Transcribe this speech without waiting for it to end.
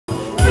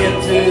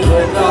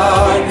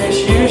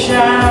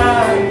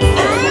shine.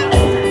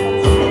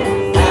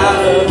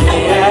 Out of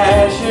the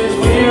ashes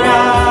we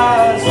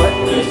rise.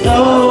 There's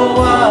no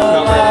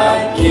one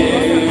like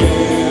you.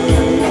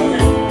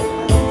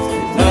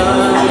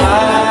 None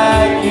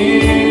like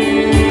you.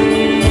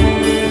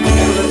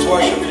 Let's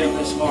worship Him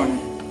this morning.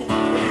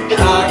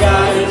 Our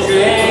God is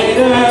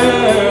greater,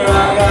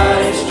 our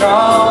God is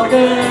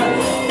stronger.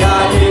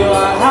 God, you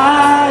are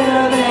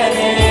higher than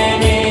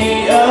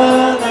any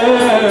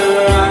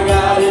other. Our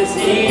God is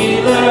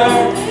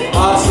healer,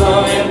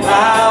 awesome in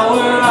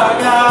power. Our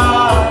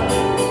God,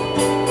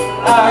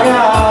 our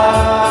God.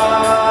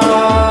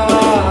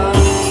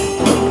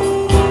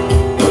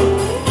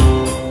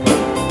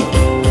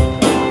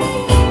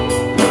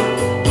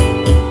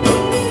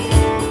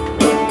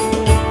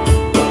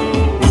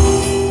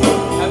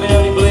 How many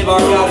of you believe our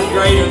God is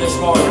greater this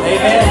morning?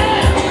 Amen.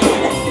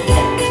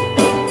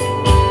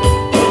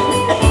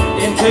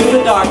 Into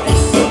the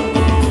darkness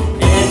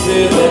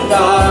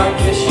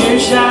you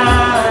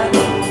shine.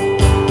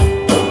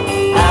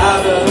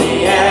 Out of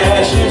the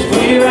ashes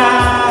we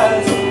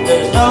rise.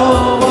 There's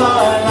no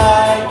one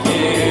like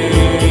you.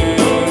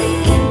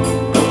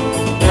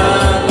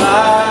 None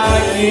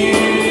like you.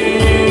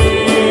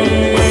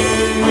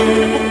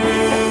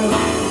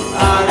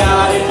 Our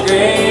God is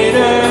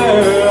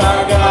greater,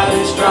 our God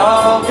is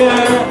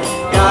stronger.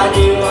 God,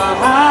 you are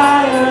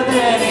higher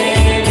than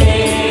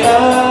any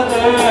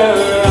other.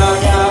 Our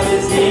God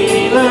is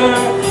healer,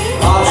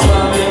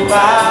 awesome in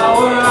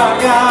power.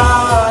 Our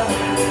God,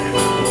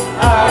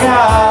 our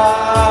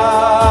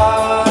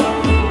God.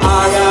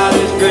 Our God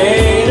is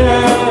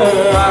greater,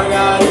 our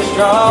God is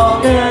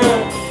stronger.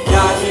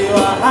 God, you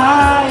are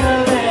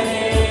higher than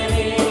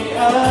any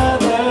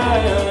other.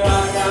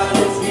 Our God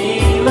is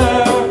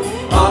healer,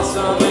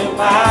 awesome in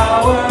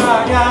power.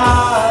 Our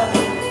God,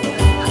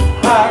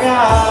 our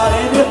God.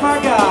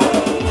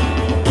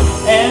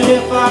 And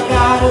if our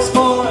God is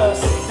for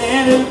us,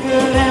 then who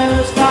could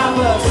ever stop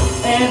us?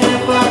 And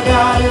if our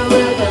God is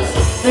with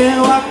us,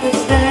 then what could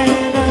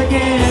stand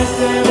against?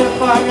 And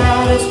if our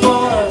God is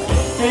for us,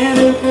 then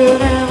who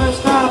could ever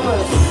stop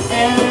us?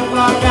 And if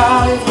our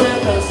God is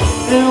with us,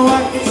 then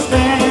what could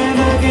stand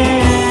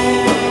against?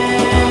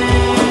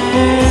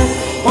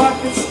 What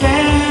could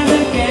stand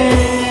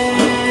against?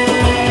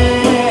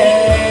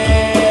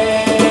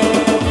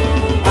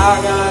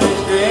 Our God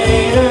is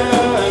greater,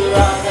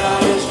 our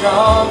God is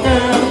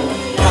stronger.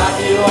 God,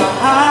 you are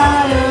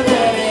higher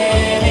than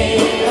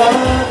any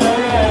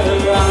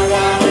other. Our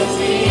God is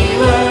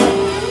healer,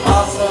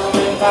 awesome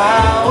in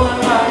power.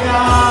 Our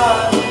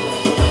God,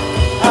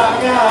 our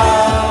God.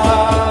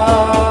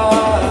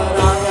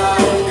 Our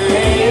God is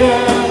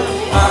greater,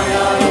 our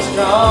God is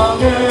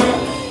stronger.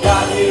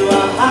 God, you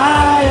are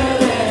higher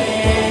than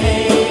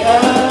any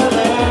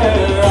other.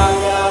 Our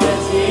God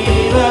is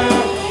healer,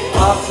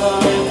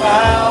 awesome in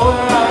power.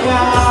 Our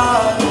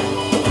God,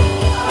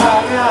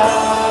 our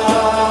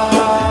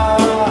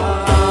God.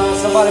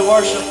 Somebody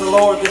worship the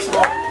Lord this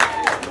morning.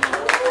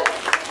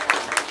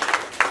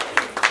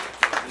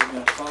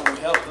 Amen. Father,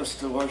 help us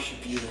to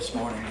worship you this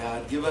morning,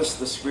 God. Give us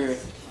the spirit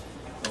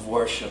of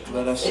worship.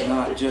 Let us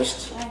not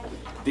just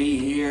be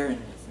here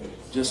and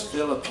just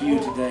fill a pew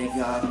today,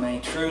 God. May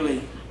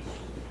truly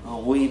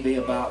we be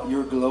about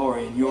your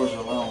glory and yours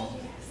alone.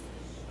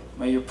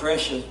 May your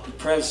precious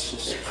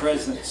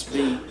presence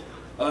be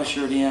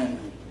ushered in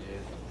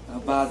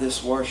by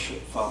this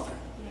worship, Father.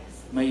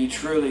 May you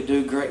truly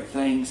do great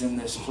things in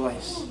this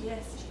place.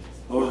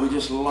 Lord, we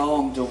just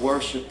long to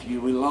worship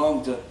you. We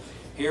long to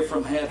hear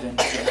from heaven,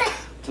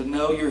 to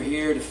know you're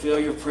here, to feel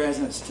your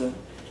presence, to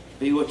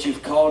be what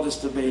you've called us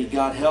to be.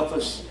 God, help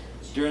us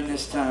during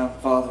this time,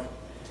 Father,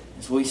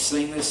 as we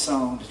sing this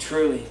song, to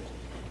truly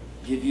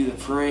give you the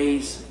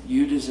praise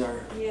you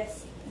deserve.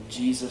 Yes. In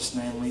Jesus'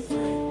 name we pray.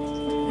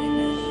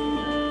 Amen.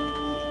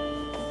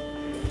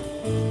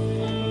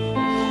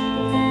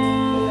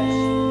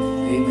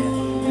 Amen.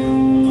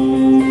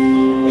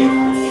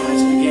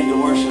 Let's begin to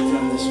worship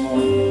Him this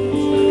morning.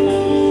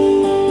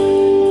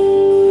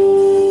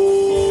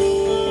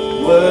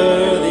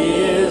 Worthy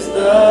is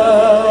the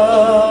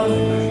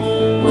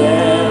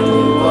Lamb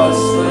who was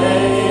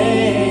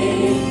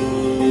slain.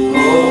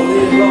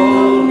 Holy,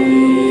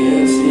 holy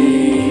is He.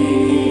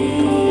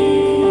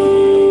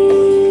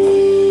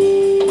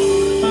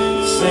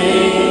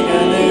 Sing a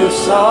new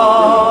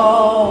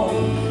song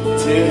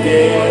to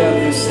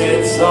Him who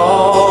sits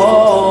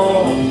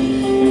on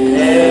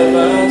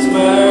heaven's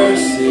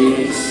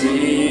mercy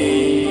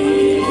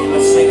seat.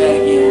 Let's sing that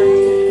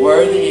again.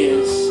 Worthy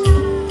is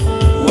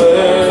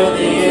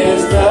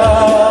the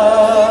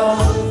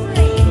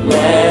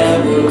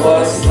Lamb who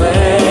was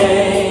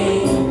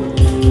slain.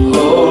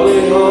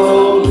 Holy,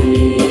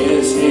 holy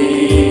is He.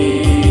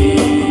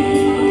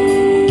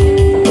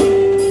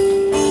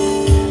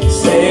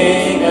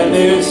 Sing a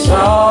new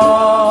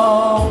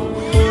song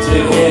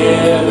to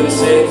Him who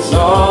sits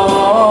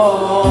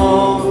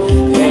on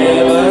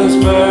heaven's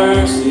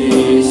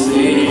mercy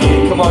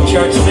seat. Come on,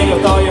 church, sing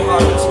with all your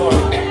heart this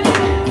morning.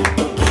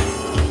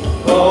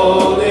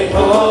 Holy,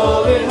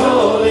 holy,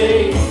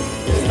 holy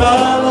is the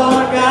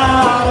Lord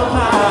God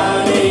Almighty.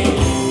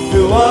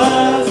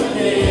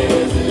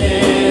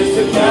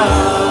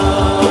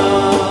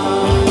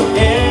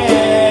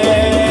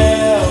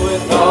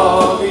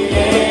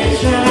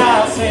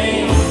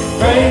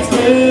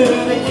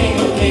 the King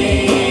of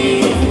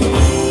Kings.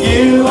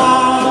 You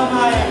are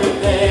my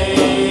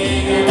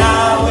everything, and I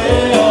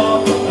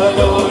will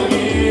adore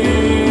you.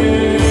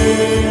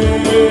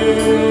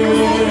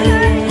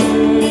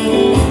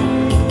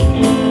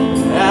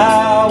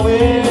 I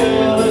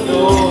will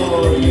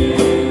adore you.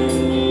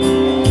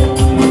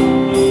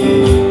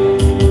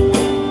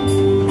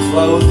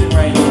 Clothed in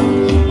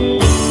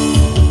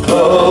rainbows,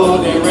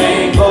 clothed in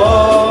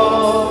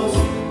rainbows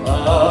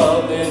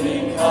of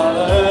living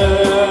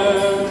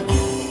color,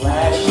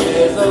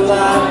 flashes of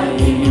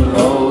lightning,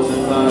 rolls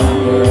of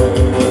thunder.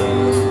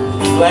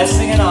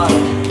 Blessing and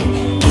honor,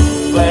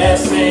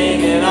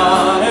 blessing and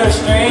honor,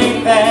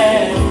 strength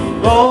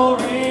and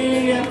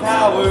glory and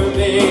power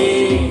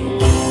be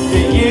to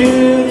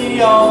you,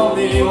 the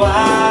only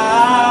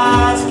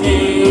wise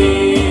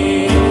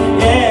King.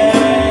 Yeah,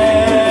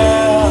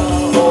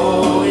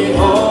 holy,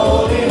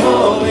 holy,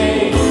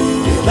 holy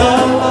is the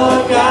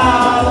Lord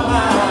God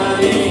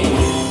Almighty,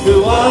 who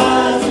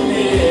was and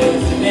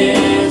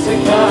is to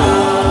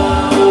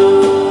come.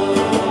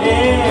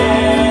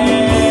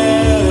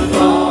 Yeah, with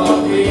all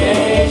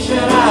creation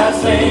I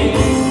sing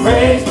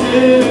praise to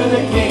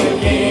the King of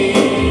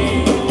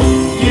Kings.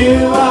 You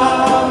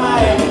are my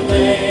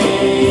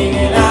everything,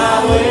 and I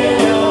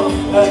will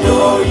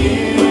adore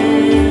you.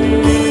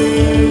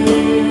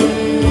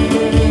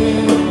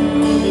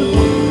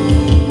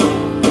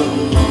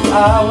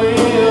 I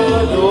will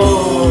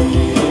adore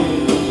you.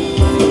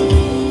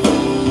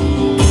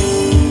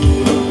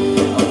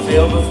 I'm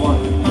filled with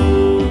wonder.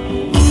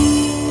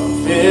 I'm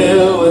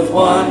filled with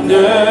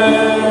wonder,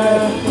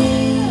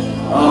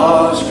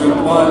 awestruck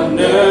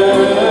wonder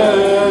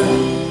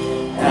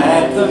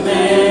at the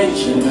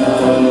mention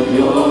of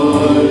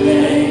your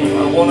name. I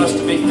want us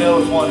to be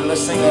filled with wonder.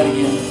 Let's sing that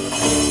again.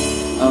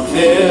 I'm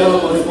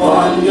filled with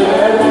wonder,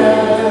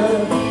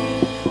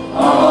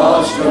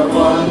 awestruck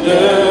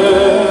wonder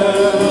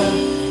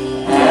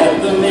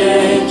at the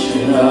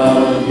mention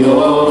of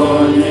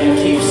your name.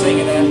 Keep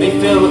singing that. Be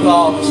filled with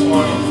awe this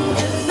morning.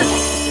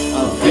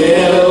 I'm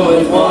filled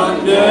with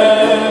wonder,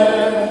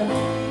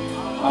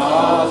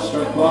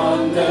 awestruck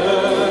wonder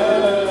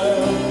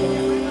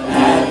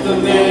at the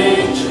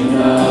mention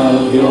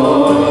of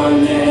your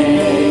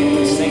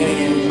name. Sing it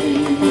again.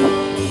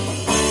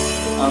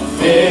 I'm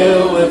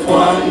filled with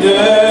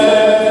wonder,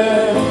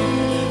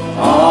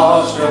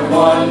 awestruck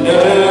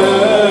wonder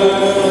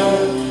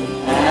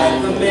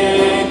at the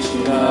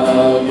mention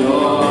of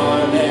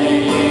your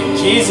name.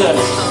 Jesus,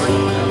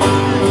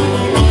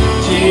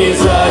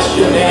 Jesus,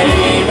 your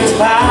name is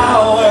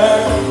power,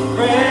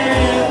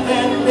 breath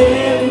and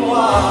living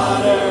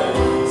water,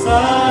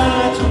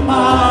 such a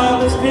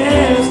marvelous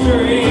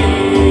mystery.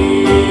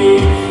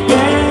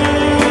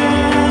 Yeah,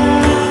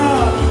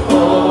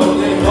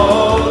 holy,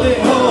 holy,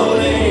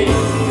 holy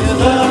is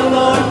the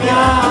Lord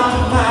God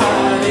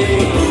Almighty,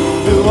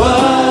 who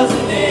was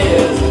and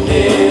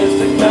is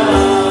to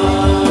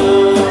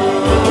come.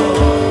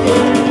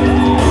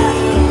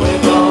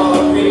 With all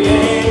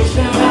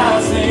creation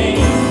I sing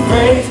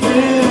praise to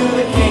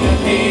the King of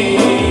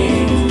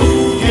Kings.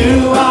 You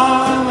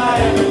are my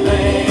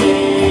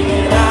everything,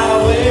 and I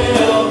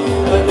will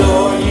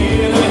adore you.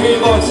 Let me hear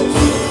your voices.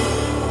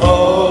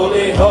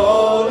 Holy,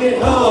 holy,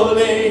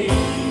 holy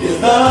is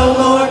the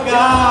Lord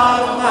God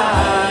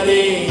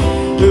Almighty,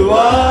 who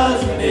was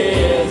and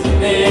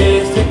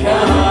is to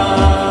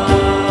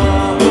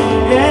come.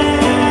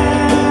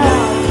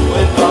 Yeah,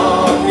 with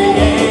all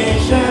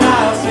creation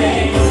I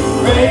sing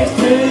praise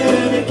to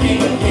the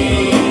King of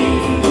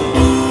Kings.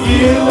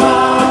 You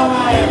are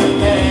my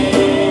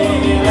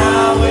everything, and I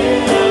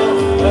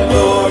will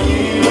adore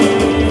you.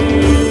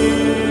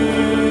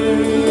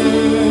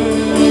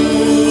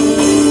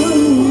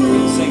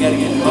 Sing that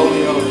again.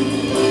 Holy, holy.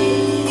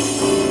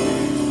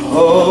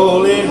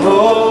 Holy,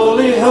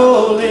 holy,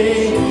 holy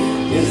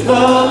is the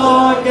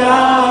Lord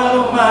God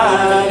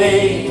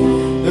Almighty,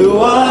 who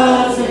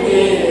was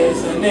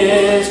and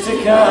is to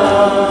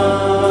come.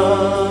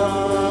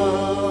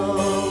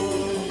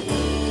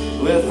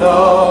 With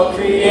all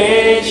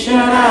creation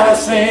I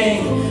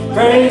sing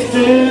praise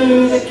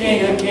to the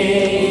King of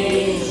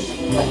Kings.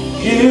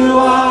 You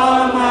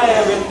are my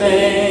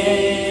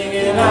everything,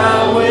 and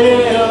I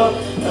will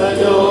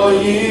adore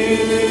you.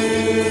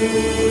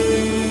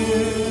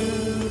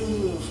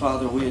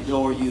 Father, we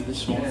adore you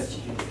this morning.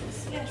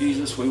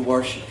 Jesus, we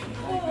worship you.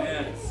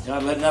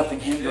 God, let nothing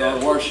hinder our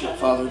worship,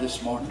 Father,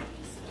 this morning.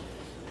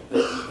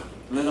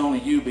 Let only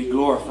you be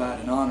glorified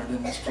and honored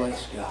in this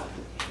place, God.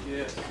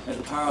 Let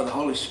the power of the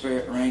Holy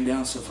Spirit rain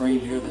down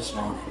supreme here this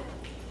morning.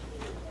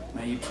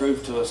 May you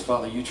prove to us,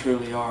 Father, you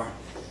truly are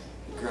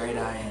the great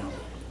I am.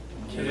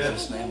 In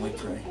Jesus' name we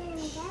pray.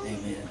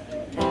 Amen.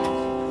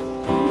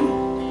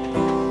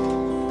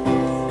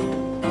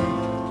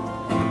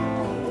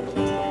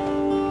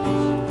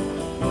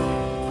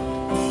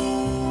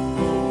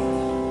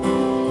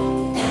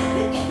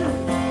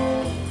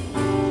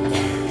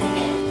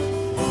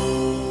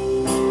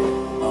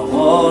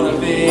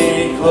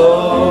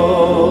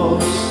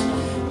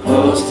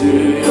 close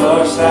to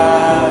your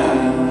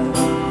side.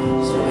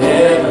 So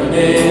heaven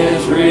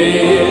is real.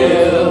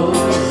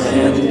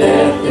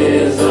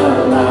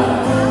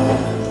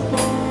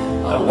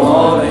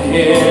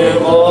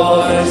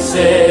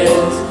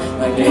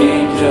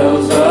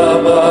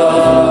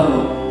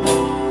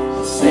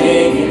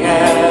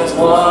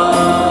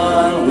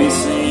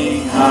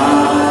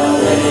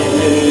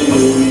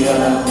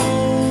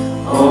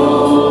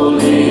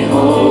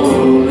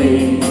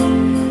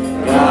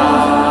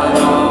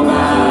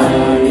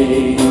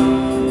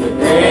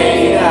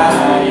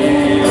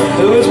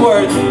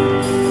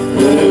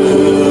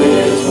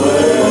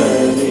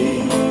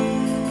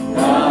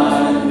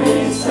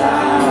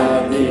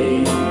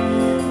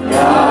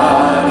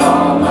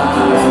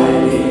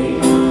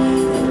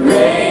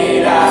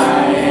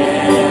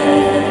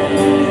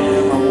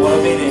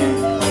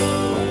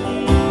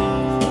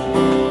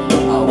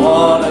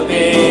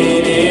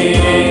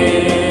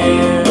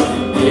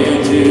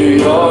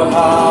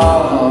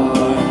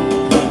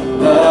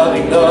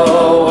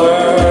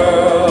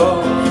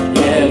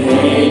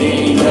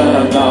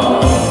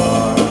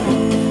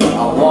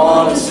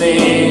 want to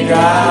see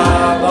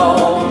dry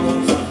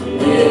bones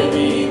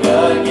living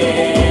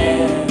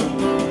again,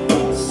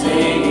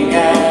 singing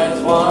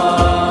as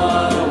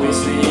one. We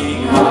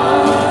sing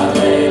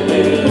hallelujah.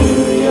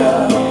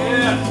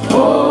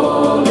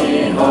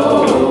 Holy,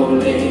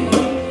 holy,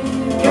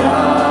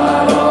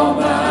 God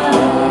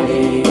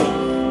Almighty,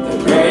 the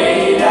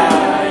great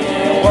I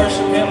am.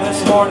 Worship Him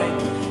this morning.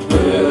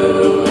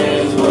 Who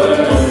is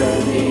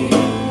worthy?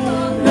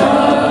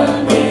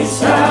 None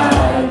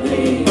beside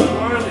Thee.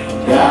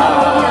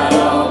 God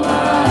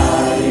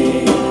Almighty,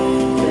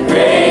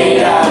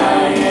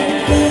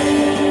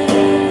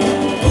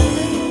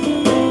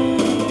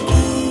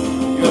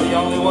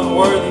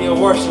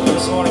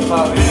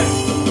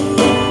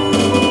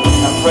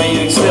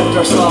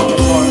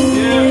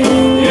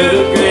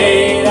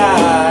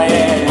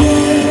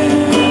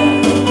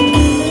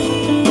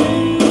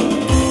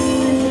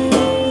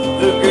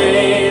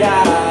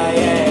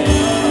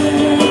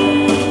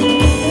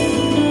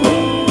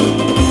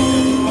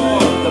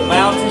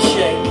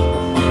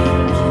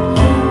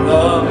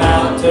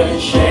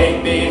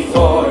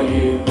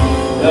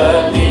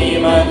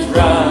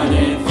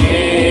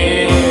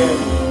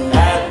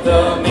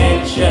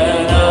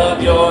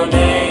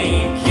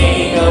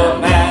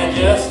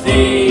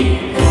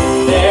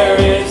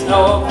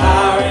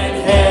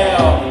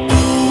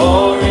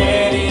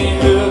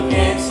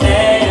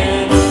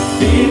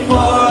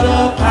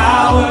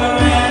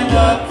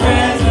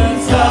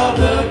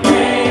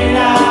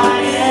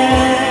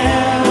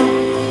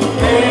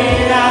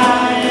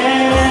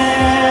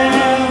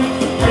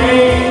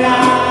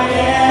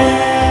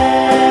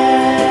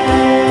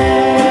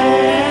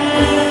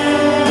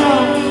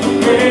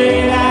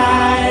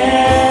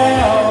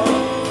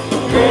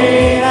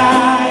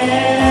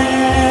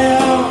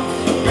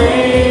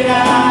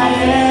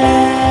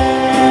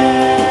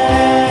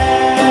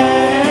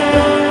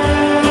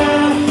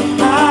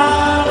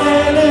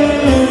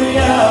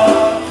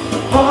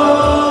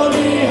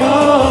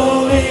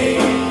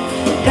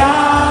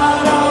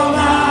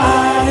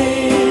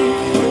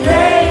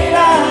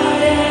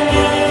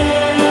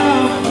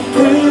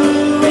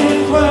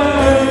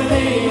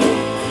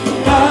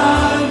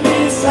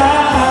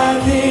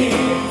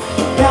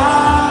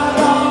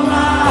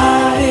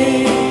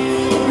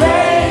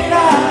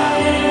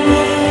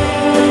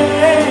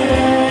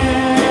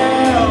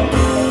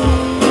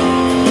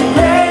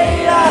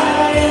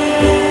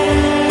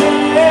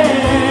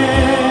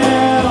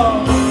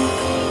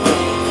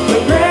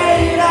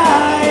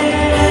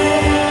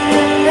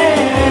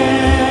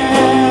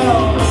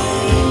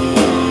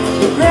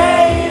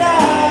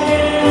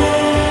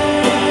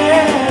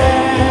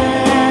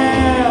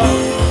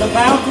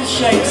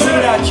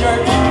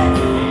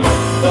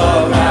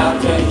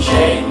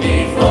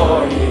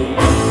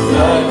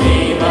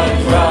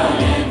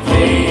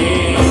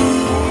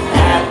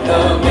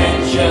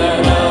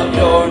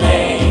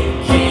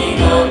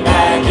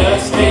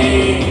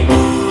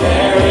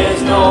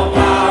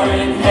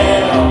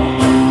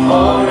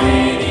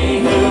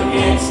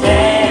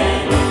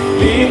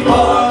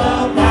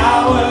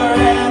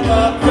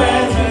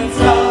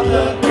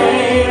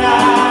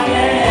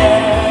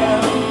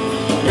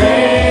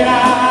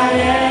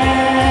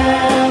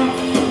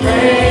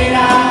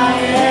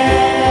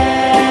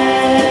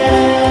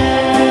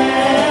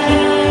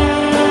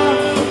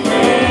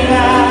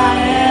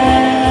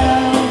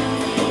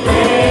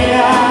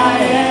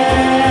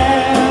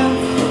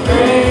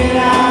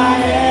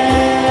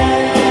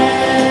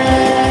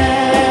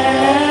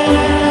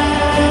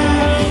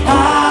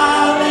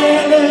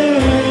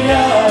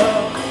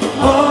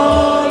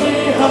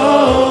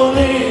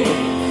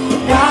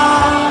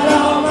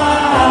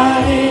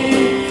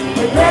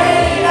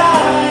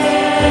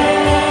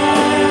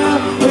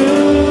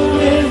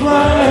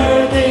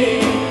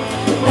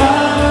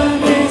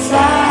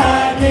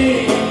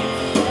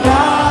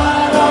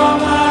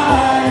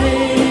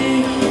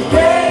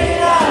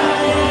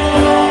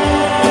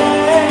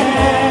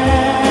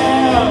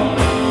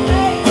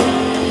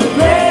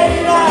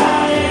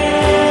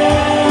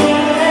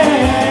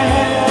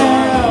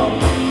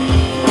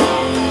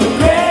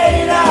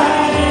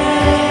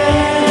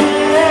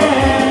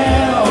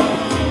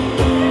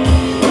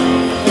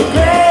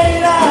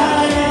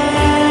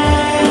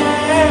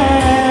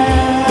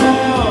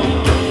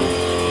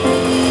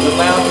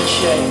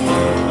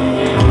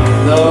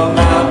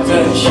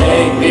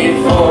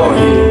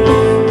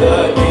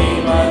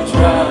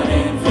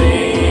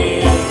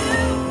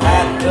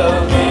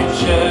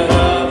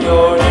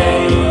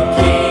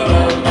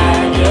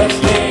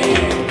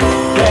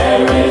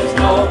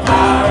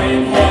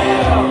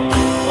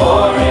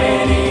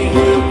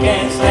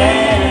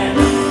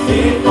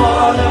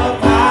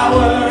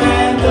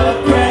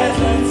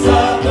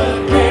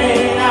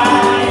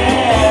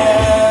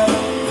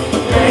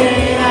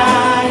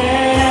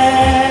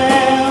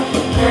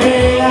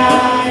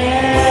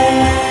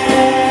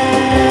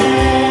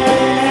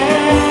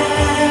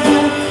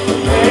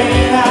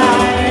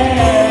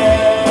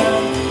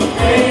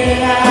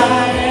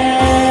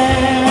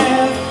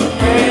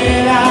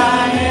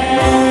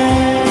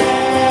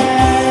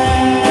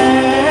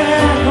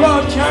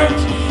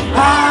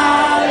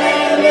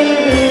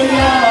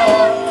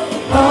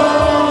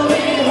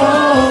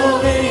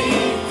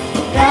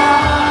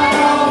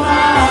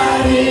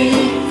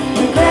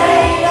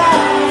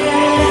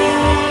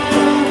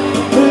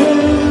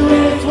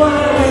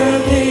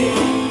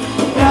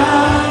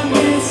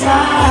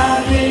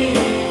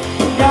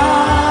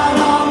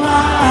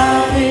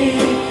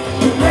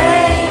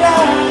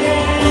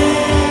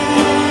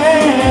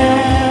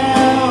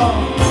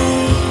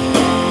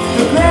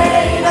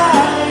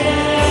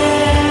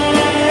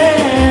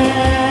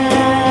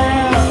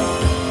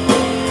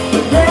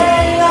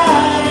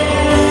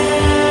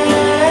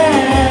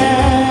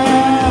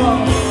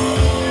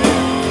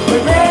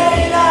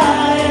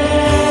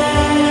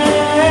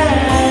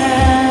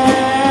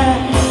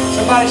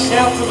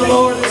 the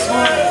Lord this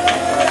morning.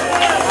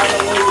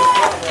 Hallelujah,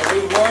 Father.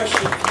 We worship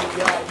you,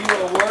 God. You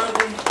are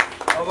worthy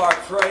of our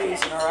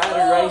praise and our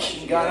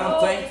adoration, God. I'm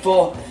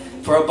thankful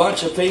for a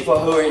bunch of people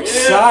who are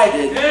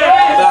excited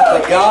about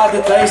the God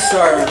that they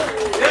serve.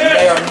 And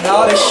they are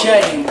not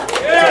ashamed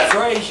to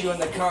praise you in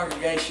the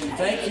congregation.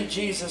 Thank you,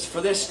 Jesus,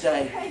 for this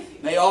day.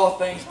 May all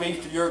things be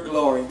for your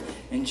glory.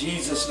 In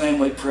Jesus' name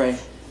we pray.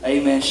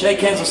 Amen. Shake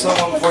hands with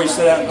someone before you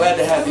sit down. I'm glad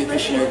to have you,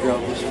 Missionary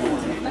Grove, this morning.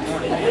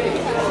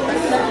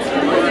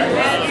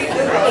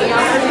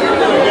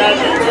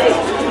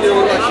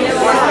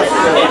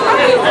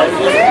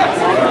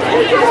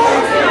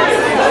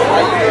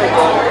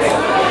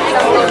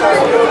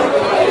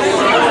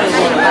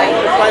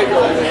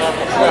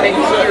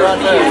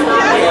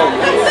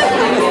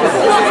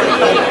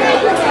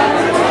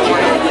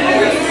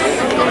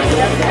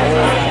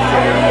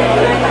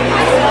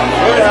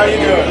 Good, how you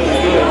doing?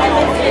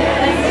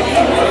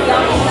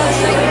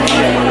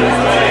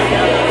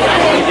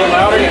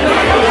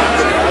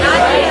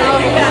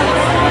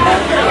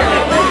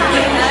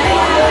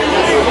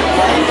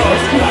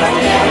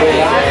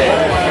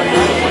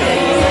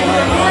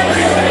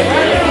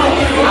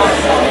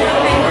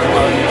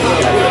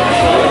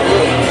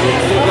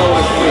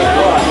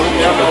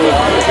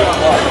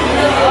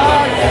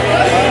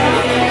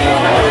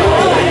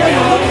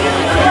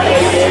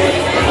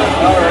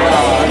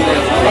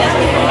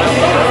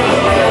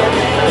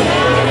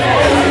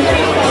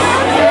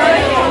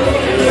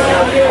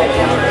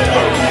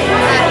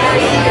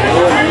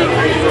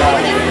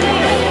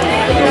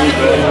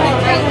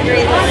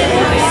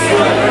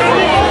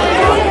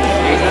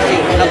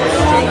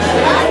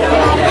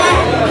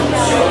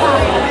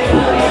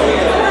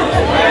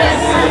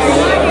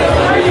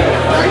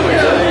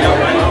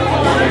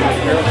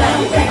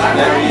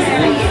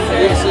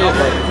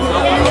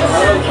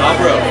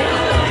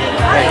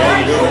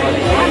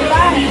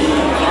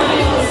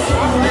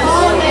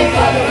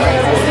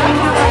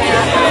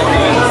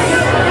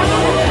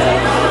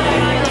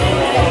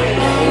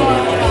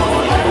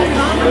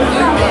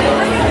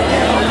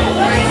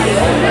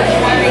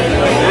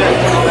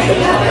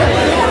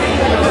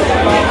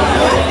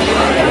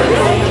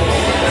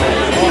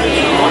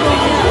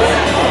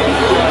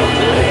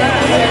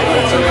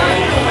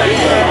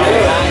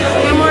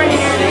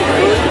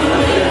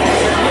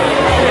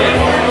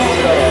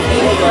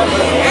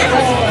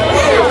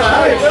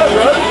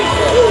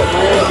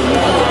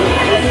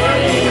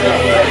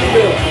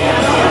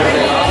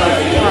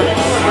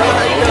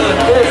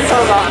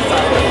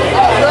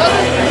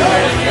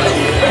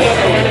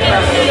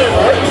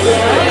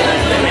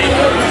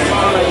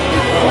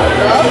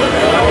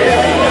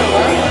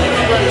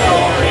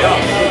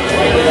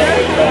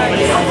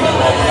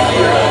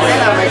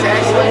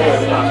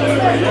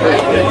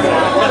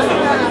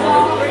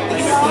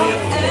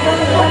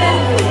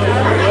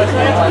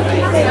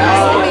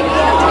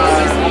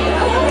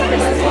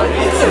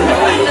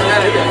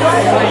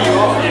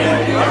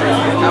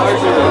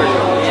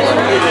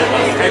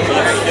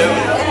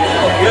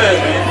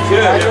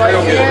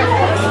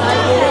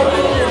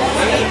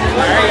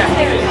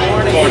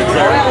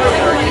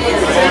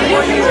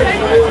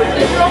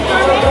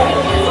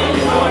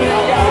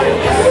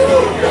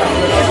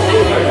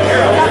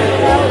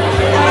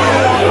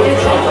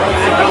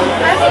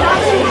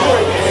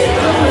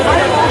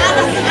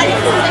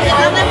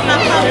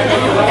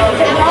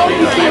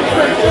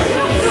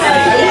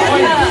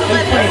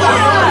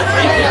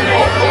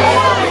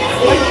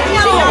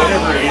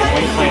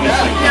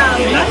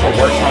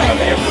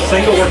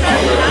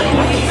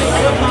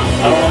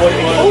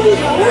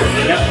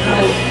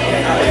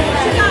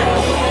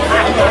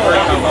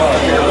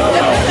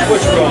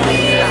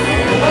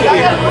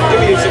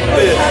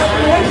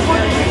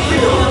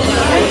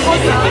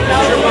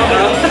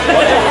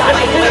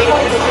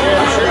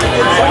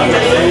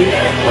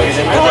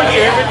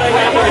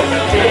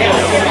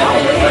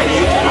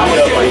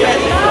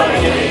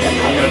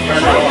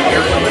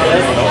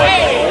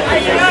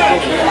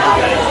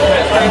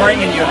 I'm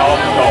bringing you an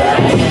altar call.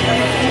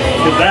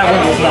 Because that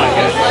one was not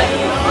good.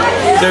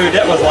 Dude,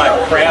 that was like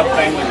crab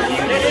family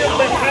reunion.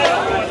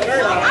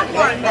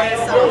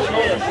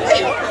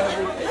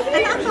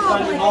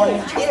 Sunday morning.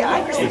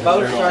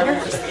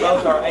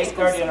 Both our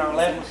 8:30 and our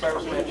 11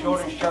 service. We have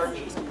children's church,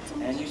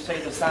 and you see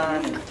the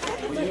sign, and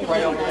will you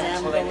pray over them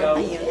before they go?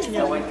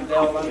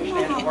 They'll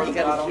understand the Word of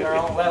God on their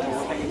own level.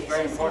 I think it's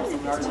very important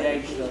from an early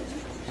age to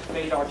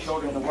feed our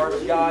children the Word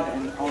of God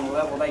and on a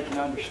level they can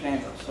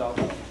understand it. So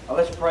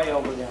let's pray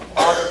over them.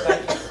 Father,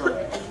 thank you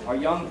for our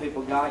young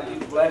people, God.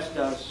 You've blessed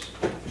us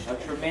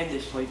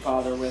tremendously,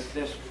 Father, with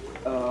this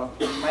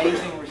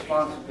amazing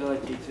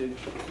responsibility to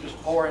just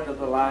pour into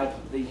the lives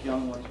of these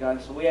young ones, God.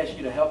 So we ask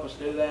you to help us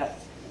do that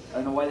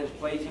in a way that's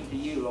pleasing to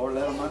you, Lord.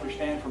 Let them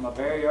understand from a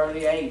very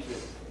early age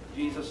that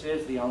Jesus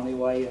is the only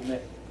way and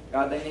that,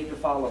 God, they need to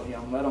follow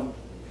Him. Let them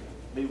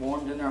be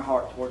warmed in their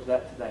heart towards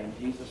that today. In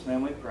Jesus'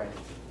 name we pray.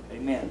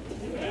 Amen.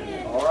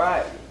 Amen. All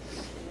right.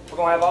 We're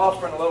going to have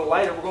offering a little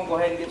later. We're going to go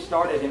ahead and get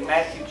started in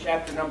Matthew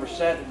chapter number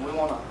 7. We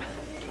want to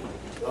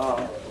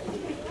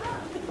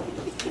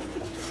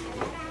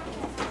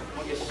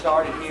get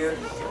started here.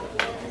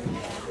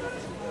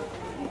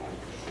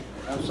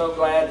 I'm so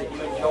glad that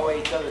you enjoy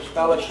each other's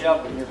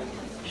fellowship and you're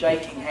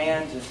shaking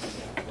hands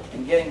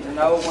and getting to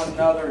know one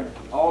another, and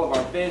all of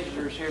our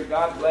visitors here.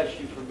 God bless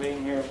you for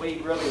being here. We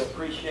really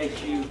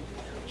appreciate you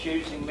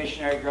choosing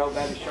Missionary Grove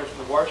Baptist Church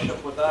to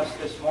worship with us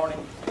this morning.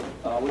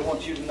 We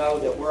want you to know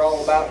that we're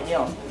all about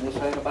Him, and this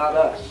ain't about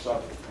us.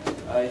 So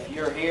if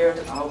you're here,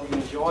 I hope you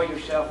enjoy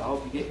yourself. I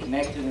hope you get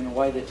connected in a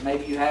way that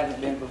maybe you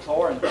haven't been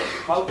before, and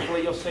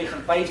hopefully you'll see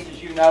some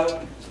faces you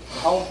know.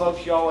 Home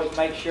folks, you always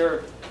make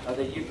sure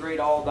that you greet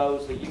all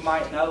those that you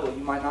might know, or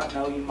you might not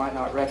know, you might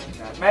not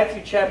recognize.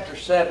 Matthew chapter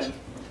 7,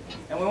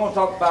 and we want to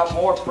talk about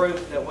more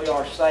proof that we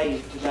are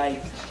saved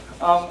today.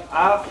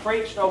 I've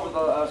preached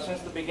over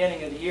since the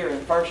beginning of the year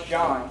in 1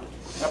 John.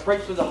 I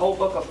preached through the whole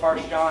book of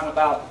 1 John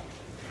about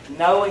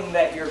knowing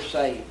that you're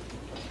saved.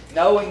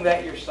 Knowing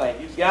that you're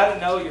saved. You've got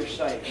to know you're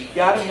saved. You've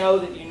got to know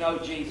that you know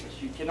Jesus.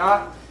 You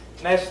cannot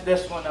mess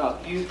this one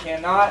up. You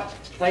cannot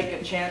take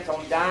a chance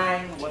on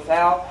dying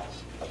without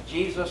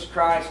Jesus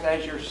Christ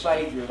as your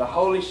Savior. The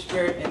Holy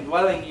Spirit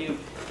indwelling you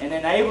and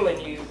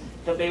enabling you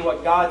to be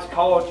what God's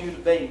called you to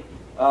be.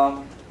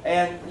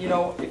 And, you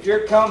know, if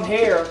you're come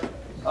here,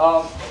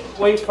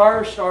 we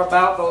first are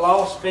about the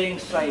lost being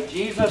saved.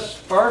 Jesus'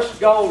 first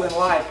goal in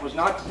life was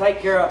not to take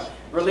care of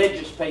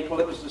religious people.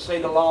 It was to see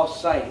the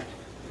lost saved.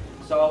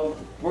 So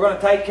we're going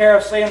to take care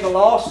of seeing the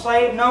lost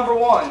saved, number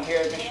one,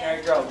 here at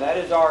Missionary Grove. That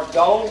is our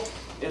goal,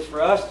 is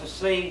for us to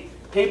see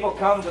people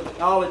come to the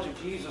knowledge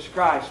of Jesus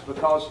Christ.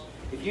 Because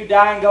if you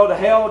die and go to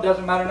hell, it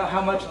doesn't matter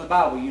how much of the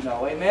Bible you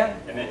know. Amen?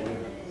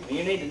 Amen.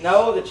 You need to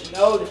know that you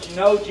know that you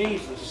know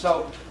Jesus.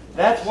 So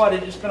that's what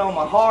had just been on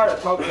my heart. I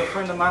talked to a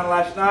friend of mine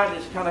last night,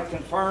 just kind of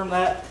confirmed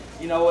that.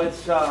 You know,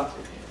 it's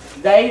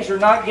days are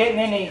not getting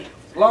any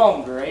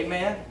longer.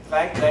 Amen? In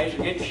fact, days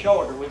are getting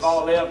shorter. We've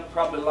all lived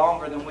probably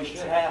longer than we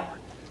should have.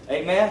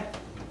 Amen?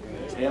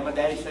 Yeah, my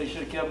daddy said he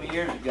should have killed me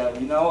years ago.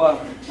 You know,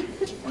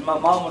 and my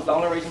mom was the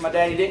only reason my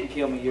daddy didn't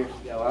kill me years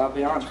ago. I'll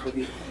be honest with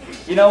you.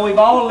 You know, we've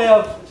all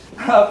lived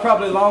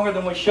probably longer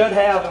than we should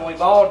have, and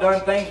we've all done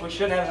things we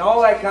shouldn't have, and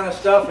all that kind of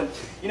stuff. And,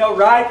 you know,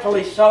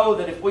 rightfully so,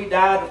 that if we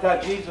died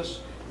without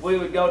Jesus, we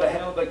would go to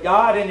hell. But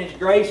God, in His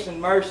grace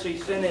and mercy,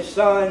 sent His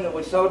Son that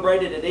we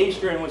celebrated at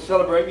Easter and we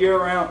celebrate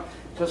year-round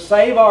to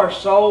save our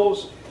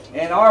souls.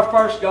 And our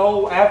first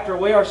goal after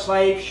we are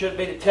saved should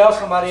be to tell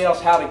somebody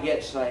else how to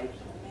get saved.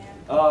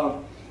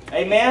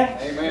 Amen?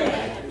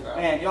 Amen.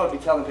 Man, you ought to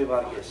be telling people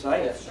how to get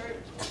saved.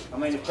 I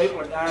mean, if people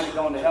are dying and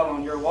going to hell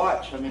on your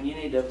watch, I mean, you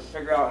need to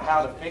figure out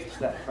how to fix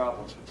that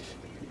problem.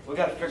 We've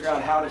got to figure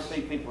out how to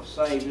see people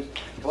saved.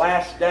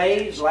 Last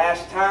days,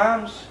 last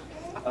times,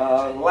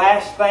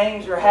 last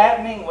things are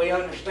happening. We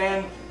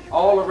understand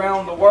all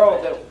around the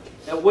world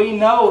that we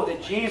know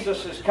that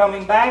Jesus is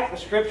coming back. The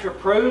Scripture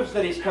proves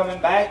that He's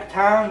coming back.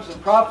 Times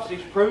and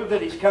prophecies prove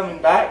that He's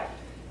coming back.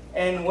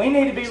 And we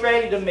need to be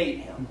ready to meet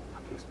Him.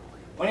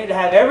 We need to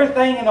have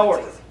everything in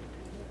order.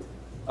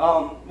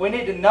 We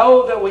need to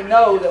know that we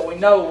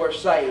know we're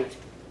saved.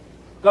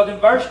 Because in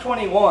verse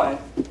 21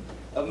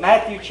 of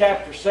Matthew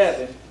chapter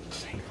 7,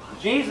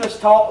 Jesus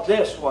taught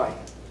this way.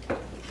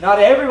 Not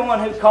everyone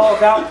who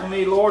calls out to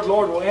me, Lord,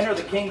 Lord, will enter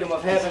the kingdom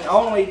of heaven.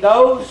 Only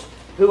those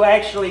who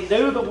actually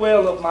do the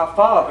will of my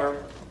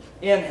Father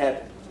in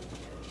heaven.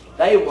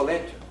 They will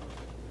enter.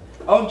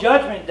 On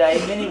judgment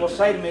day, many will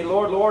say to me,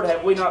 Lord, Lord,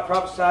 have we not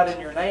prophesied in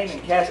your name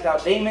and cast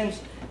out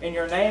demons in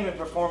your name and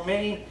performed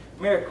many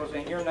miracles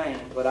in your name?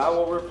 But I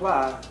will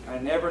reply, I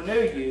never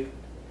knew you.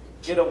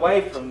 Get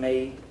away from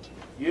me,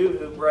 you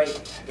who break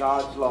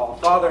God's law.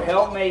 Father,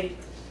 help me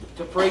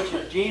to preach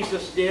as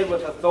Jesus did,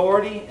 with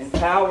authority and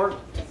power.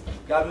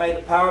 God, may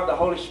the power of the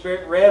Holy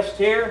Spirit rest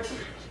here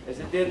as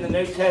it did in the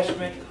New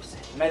Testament.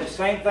 May the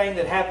same thing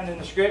that happened in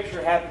the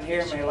Scripture happen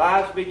here. May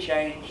lives be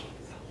changed.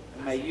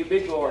 And may you be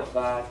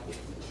glorified.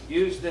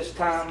 Use this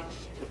time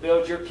to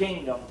build your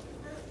kingdom.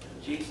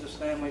 In Jesus'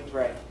 name we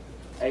pray.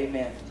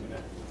 Amen.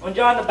 When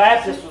John the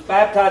Baptist was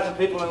baptizing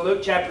people in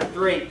Luke chapter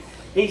 3,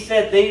 he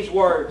said these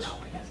words,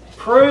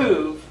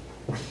 prove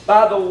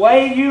by the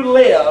way you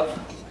live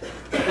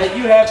that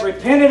you have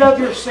repented of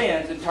your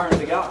sins and turned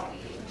to God.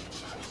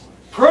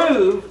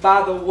 Prove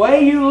by the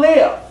way you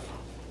live,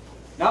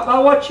 not by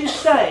what you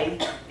say,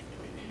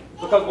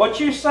 because what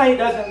you say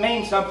doesn't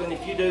mean something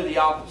if you do the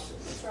opposite.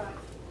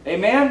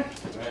 Amen?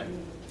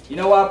 Amen. You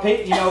know why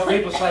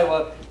people say,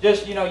 well,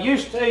 just,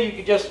 used to you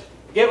could just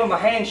give them a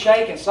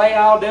handshake and say,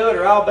 I'll do it,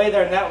 or I'll be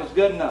there, and that was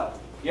good enough.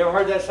 You ever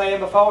heard that saying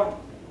before?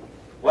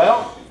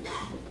 Well,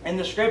 in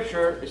the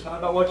Scripture, it's not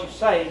about what you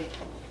say,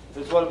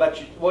 it's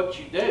what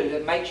you do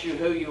that makes you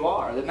who you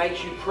are, that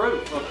makes you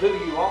proof of who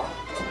you are.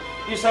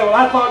 You say, well,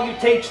 I thought you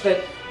teach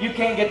that you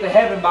can't get to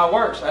heaven by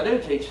works. I do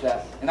teach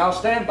that, and I'll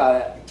stand by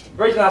that.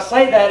 The reason I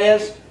say that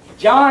is,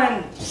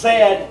 John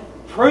said,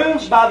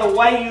 prove by the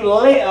way you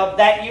live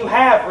that you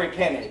have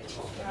repented.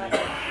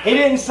 He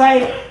didn't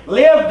say,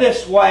 live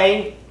this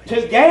way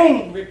to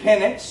gain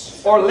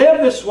repentance, or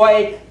live this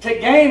way to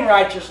gain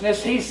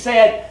righteousness. He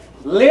said,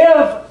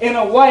 live in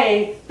a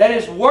way that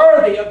is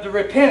worthy of the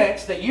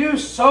repentance that you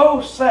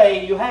so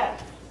say you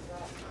have.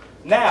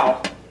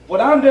 Now, what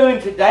I'm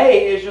doing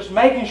today is just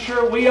making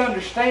sure we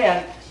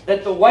understand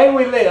that the way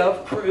we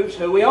live proves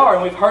who we are.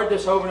 And we've heard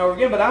this over and over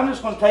again, but I'm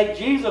just going to take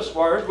Jesus'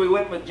 words. We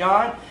went with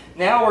John.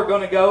 Now we're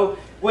going to go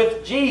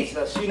with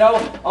Jesus. You know,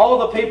 all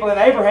the people in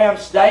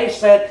Abraham's day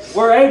said,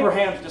 we're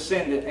Abraham's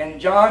descendant. And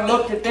John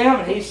looked at them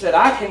and he said,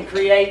 I can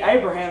create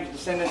Abraham's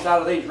descendants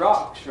out of these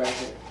rocks right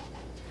here.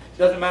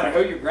 Doesn't matter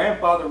who your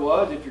grandfather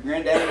was, if your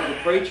granddaddy was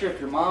a preacher, if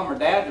your mom or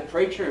dad was a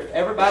preacher, if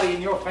everybody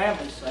in your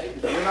family is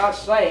saved. If you're not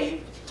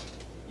saved,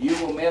 you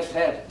will miss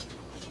heaven.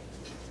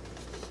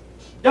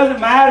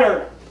 Doesn't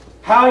matter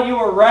how you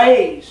were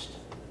raised.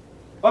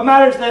 What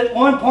matters is that at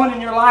one point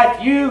in your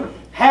life you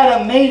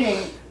had a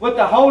meeting with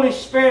the Holy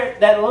Spirit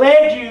that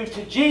led you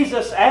to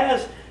Jesus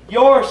as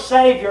your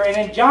Savior. And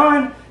in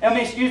John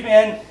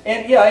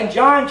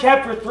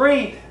chapter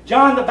 3,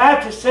 John the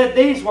Baptist said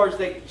these words,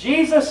 that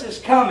Jesus is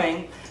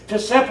coming to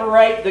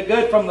separate the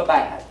good from the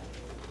bad.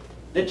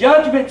 The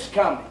judgment's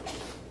coming.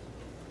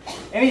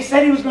 And he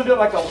said he was going to do it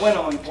like a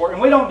winnowing fork.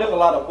 And we don't do a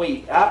lot of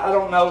wheat. I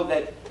don't know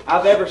that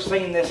I've ever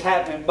seen this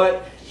happen,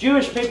 but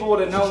Jewish people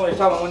would have known what he's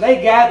talking about. When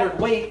they gathered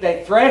wheat,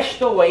 they threshed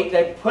the wheat,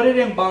 they put it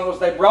in bundles,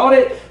 they brought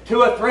it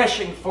to a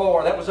threshing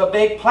floor. That was a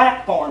big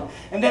platform.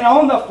 And then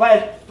on the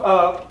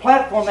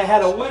platform they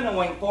had a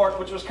winnowing fork,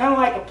 which was kind of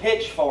like a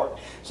pitchfork.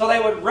 So they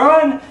would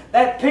run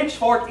that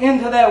pitchfork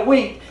into that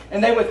wheat,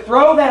 and they would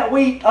throw that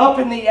wheat up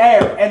in the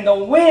air, and the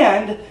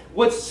wind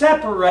would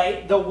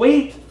separate the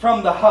wheat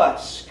from the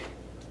husk,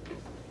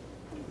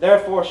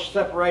 therefore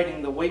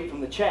separating the wheat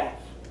from the chaff.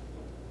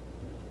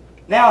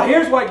 Now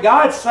here's what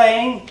God's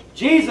saying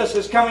Jesus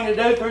is coming to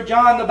do through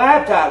John the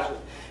Baptizer.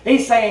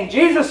 He's saying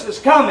Jesus is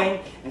coming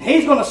and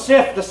He's going to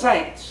sift the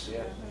saints.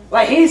 Yeah.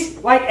 Like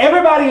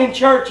everybody in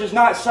church is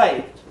not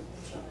saved.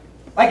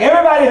 Like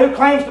everybody who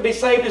claims to be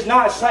saved is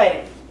not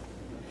saved.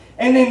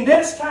 And in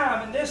this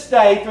time, in this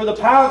day, through the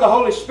power of the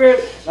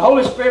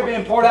Holy Spirit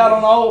being poured out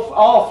on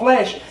all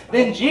flesh,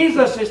 then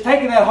Jesus is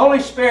taking that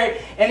Holy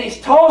Spirit and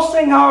He's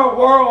tossing our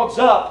worlds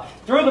up.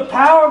 Through the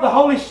power of the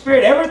Holy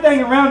Spirit,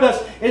 everything around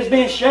us is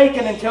being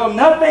shaken until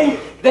nothing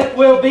that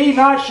will be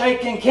not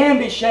shaken can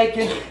be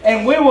shaken.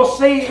 And we will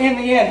see in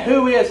the end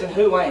who is and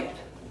who ain't.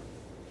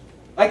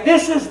 Like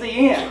this is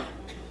the end.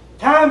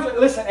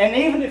 Listen, and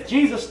even if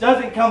Jesus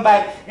doesn't come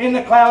back in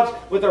the clouds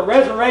with the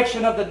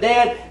resurrection of the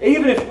dead,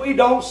 even if we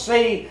don't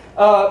see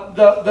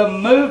the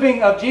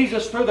moving of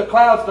Jesus through the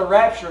clouds, the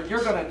rapture,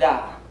 you're going to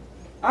die.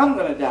 I'm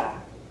going to die.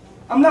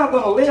 I'm not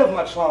going to live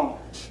much longer.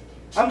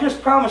 I'm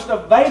just promised a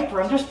vapor.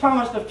 I'm just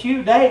promised a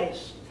few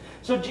days.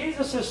 So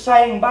Jesus is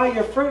saying, by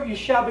your fruit you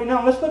shall be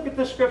known. Let's look at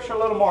this scripture a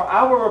little more.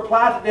 I will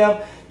reply to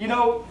them, you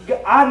know,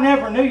 I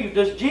never knew you.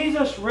 Does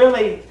Jesus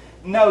really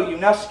know you?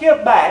 Now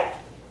skip back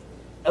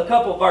a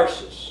couple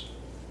verses.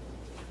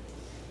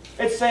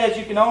 It says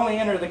you can only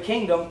enter the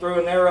kingdom through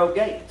a narrow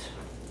gate.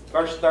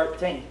 Verse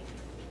 13.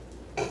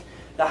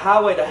 The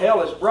highway to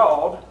hell is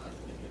broad,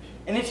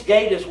 and its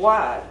gate is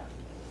wide,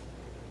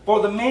 for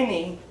the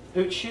many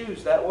who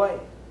choose that way.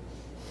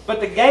 But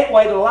the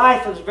gateway to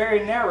life is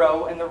very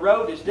narrow, and the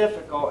road is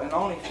difficult, and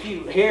only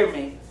few, hear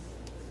me,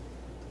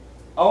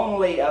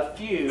 only a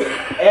few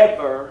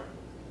ever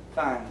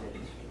find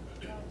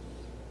it.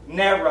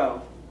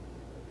 Narrow.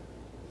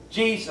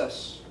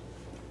 Jesus,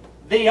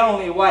 the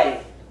only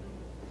way.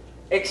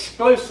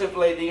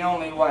 Exclusively the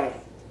only way.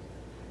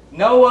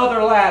 No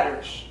other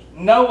ladders,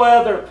 no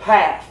other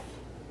path.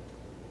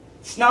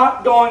 It's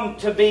not going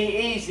to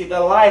be easy, the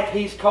life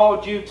He's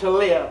called you to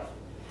live.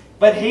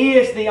 But He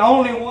is the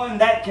only one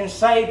that can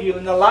save you.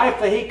 And the life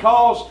that He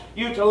calls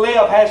you to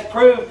live has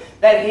proved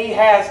that He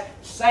has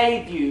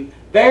saved you.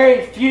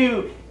 Very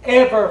few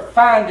ever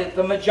find it.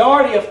 The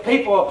majority of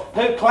people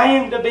who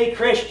claim to be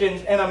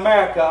Christians in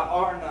America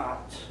are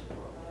not.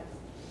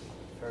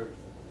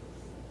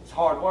 It's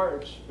hard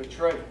words, but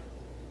true.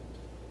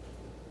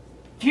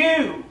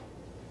 Few.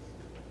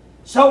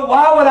 So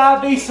why would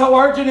I be so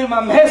urgent in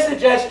my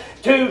message as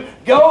to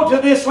go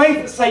to this length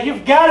and say,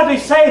 you've got to be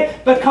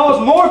saved,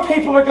 because more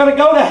people are going to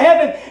go to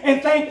heaven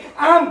and think,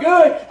 I'm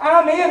good,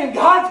 I'm in, and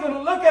God's going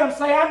to look at them and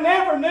say, I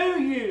never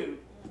knew you.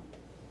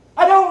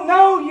 I don't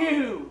know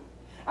you.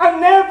 I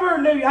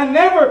never knew you. I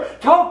never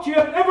talked to you.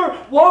 I never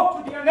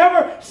walked with you. I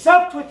never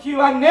supped with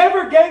you. I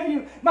never gave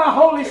you my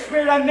Holy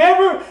Spirit. I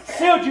never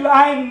sealed you.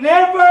 I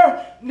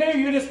never knew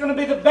you. And it's going to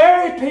be the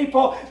very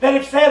people that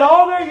have said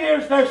all their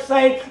years they're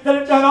saved, that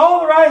have done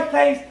all the right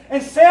things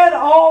and said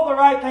all the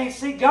right things.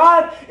 See,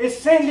 God is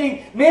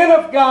sending men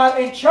of God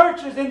and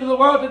churches into the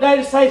world today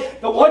to say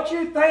that what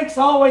you think's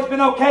always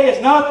been okay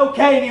is not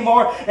okay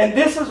anymore. And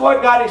this is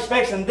what God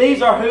expects. And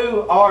these are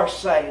who are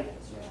saved.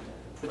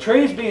 The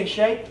tree's being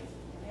shaken.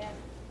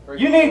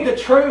 You need the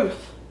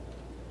truth.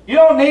 You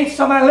don't need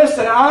somebody.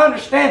 Listen, I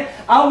understand.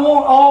 I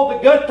want all the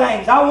good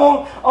things. I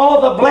want all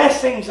the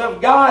blessings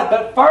of God.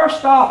 But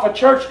first off, a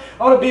church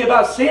ought to be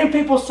about seeing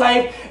people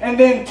saved and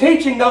then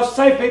teaching those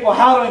saved people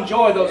how to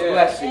enjoy those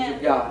blessings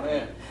of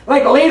God.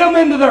 Like lead them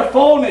into their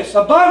fullness.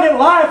 Abundant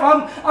life,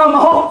 I'm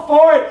all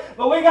for it.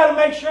 But we got to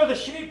make sure the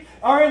sheep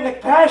are in the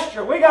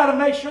pasture. We got to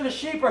make sure the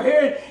sheep are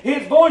hearing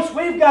His voice.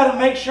 We've got to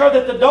make sure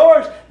that the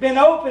door's been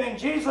open and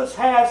Jesus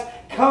has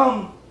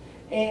come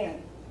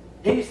in.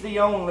 He's the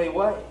only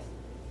way.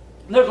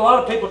 And there's a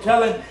lot of people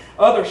telling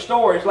other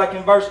stories, like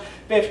in verse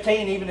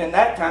 15, even in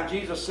that time,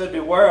 Jesus said,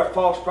 beware of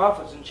false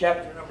prophets in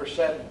chapter number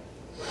 7.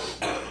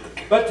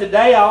 But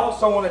today I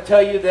also want to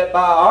tell you that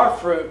by our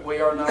fruit we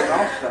are known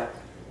also.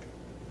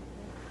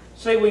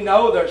 See, we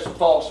know there's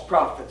false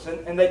prophets,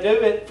 and they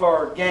do it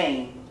for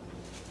gain.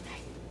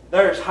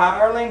 There's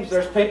hirelings,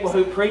 there's people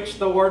who preach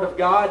the Word of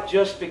God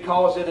just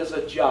because it is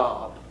a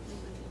job.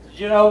 Did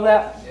you know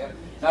that? Yeah.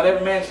 Not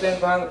every man stands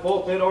behind the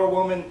pulpit or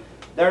woman.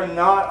 They're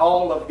not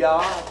all of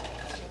God.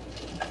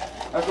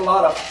 There's a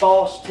lot of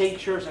false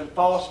teachers and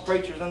false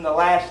preachers in the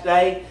last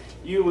day.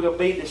 You will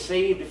be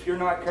deceived if you're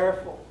not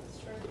careful.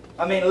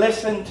 I mean,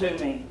 listen to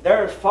me.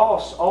 There's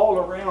false all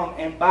around,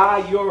 and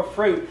by your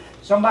fruit,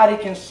 somebody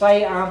can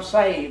say, I'm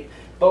saved,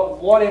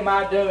 but what am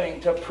I doing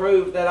to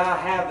prove that I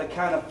have the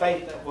kind of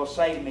faith that will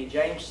save me?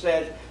 James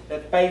says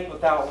that faith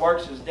without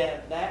works is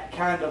dead. That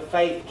kind of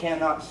faith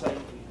cannot save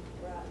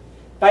you.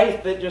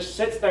 Faith that just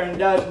sits there and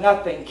does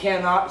nothing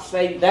cannot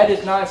save. That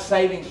is not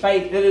saving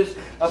faith. It is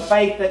a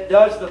faith that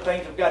does the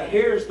things of God.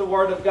 Hears the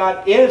Word of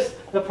God, is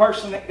the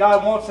person that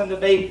God wants them to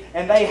be,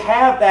 and they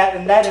have that,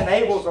 and that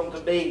enables them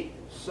to be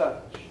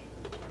such.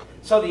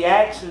 So the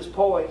axe is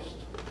poised.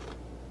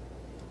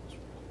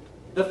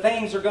 The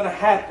things are going to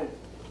happen.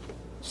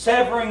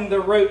 Severing the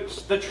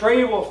roots. The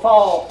tree will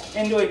fall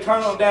into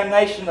eternal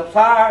damnation. The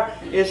fire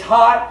is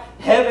hot.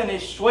 Heaven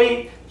is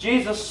sweet.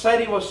 Jesus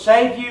said He will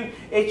save you.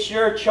 It's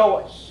your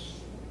choice.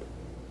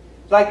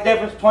 It's like the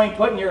difference between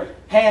putting your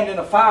hand in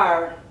a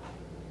fire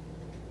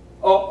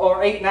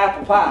or eating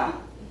apple pie.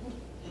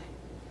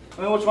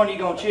 I mean, which one are you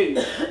going to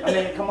choose? I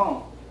mean, come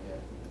on.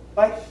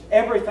 Like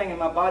everything in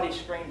my body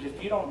screams,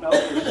 if you don't know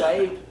you're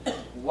saved,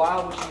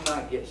 why would you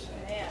not get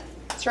saved?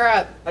 That's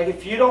right. Like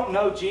if you don't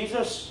know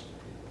Jesus,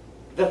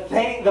 the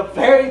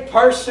very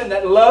person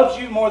that loves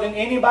you more than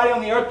anybody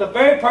on the earth, the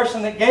very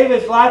person that gave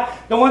His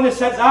life, the one that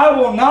says, I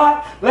will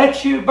not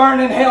let you burn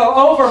in hell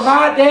over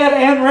my dead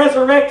and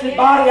resurrected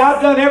body.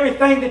 I've done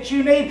everything that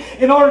you need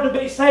in order to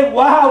be saved.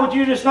 Why would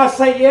you just not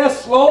say,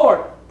 yes,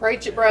 Lord?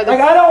 Preach it, brother.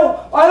 Like I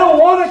don't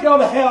want to go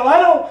to hell. I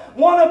don't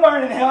want to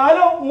burn in hell. I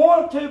don't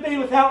want to be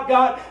without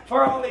God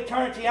for all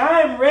eternity.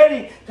 I am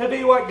ready to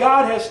be what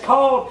God has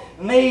called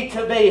me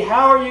to be.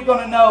 How are you going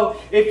to know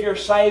if you're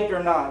saved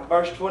or not?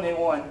 Verse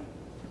 21.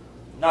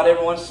 Not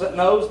everyone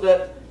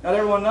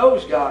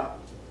knows God.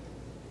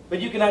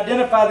 But you can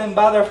identify them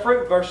by their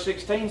fruit, verse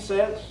 16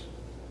 says.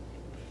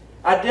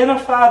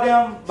 Identify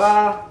them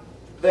by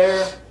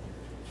their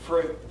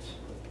fruit.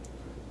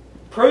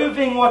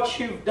 Proving what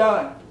you've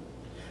done.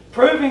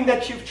 Proving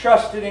that you've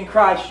trusted in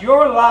Christ.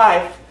 Your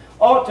life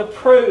ought to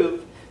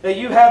prove that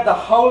you have the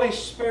Holy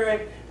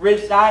Spirit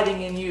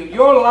residing in you.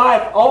 Your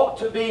life ought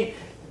to be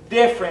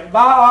different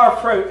by our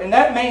fruit. And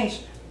that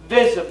means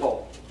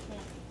visible.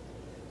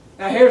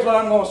 Now here's what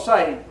I'm going to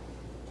say.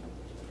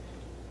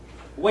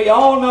 We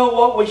all know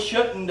what we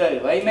shouldn't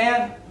do.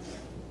 Amen?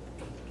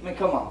 I mean,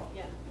 come on.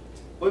 Yeah.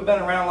 We've been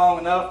around long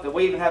enough that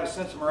we even have a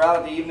sense of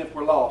morality even if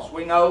we're lost.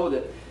 We know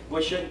that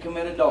we shouldn't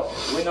commit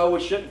adultery. We know we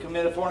shouldn't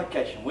commit a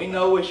fornication. We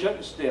know we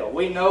shouldn't steal.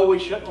 We know we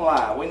shouldn't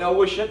lie. We know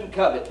we shouldn't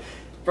covet.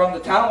 From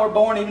the time we're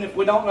born, even if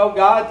we don't know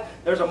God,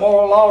 there's a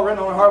moral law written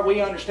on our heart.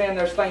 We understand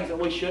there's things that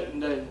we shouldn't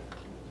do.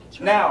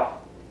 Right. Now,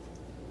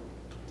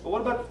 but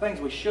what about the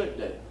things we should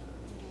do?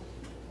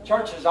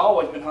 Church has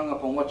always been hung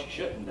up on what you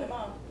shouldn't do.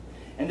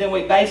 And then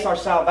we base our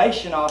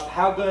salvation off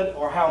how good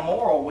or how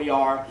moral we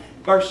are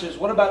versus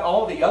what about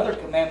all the other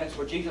commandments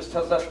where Jesus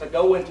tells us to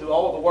go into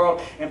all the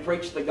world and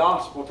preach the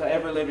gospel to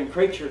every living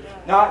creature.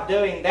 Not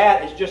doing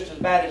that is just as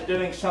bad as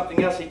doing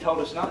something else He told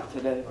us not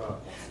to do.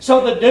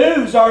 So the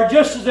do's are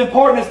just as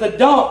important as the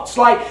don'ts.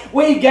 Like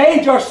we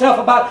gauge ourselves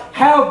about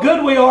how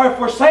good we are if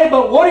we're saved,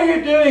 but what are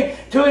you doing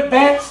to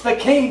advance the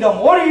kingdom?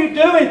 What are you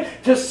doing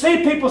to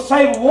see people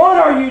saved? What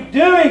are you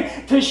doing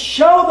to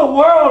show the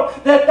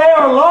world that they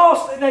are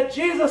lost and that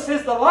Jesus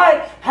is the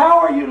light? How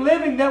are you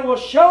living that will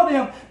show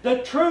them the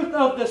truth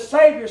of the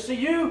Savior? See,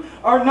 you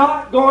are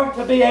not going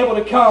to be able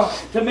to come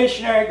to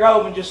Missionary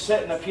Grove and just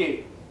sit in a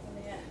pew.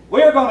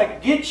 We're going to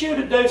get you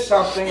to do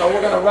something or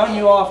we're going to run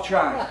you off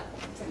trying.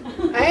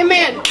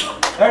 Amen.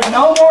 There's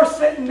no more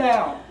sitting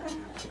down.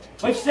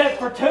 We've said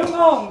for too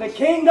long, the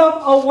kingdom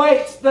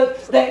awaits. The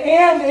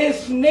end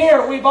is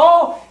near. We've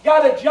all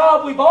got a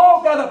job. We've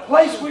all got a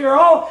place. We are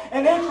all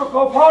an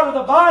integral part of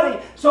the body.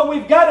 So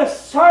we've got to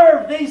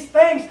serve these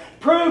things.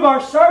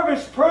 Our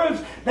service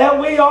proves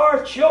that we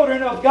are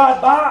children of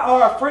God by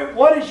our fruit.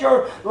 What is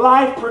your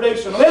life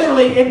producing?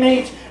 Literally, it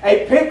means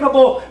a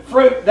pickable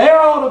fruit. There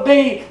ought to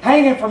be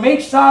hanging from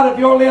each side of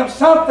your limb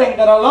something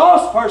that a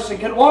lost person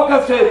can walk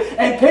up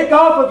to and pick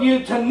off of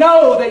you to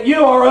know that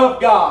you are of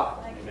God.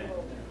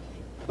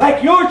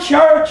 Like your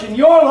church and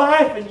your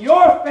life and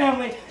your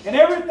family and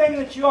everything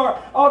that you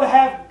are ought to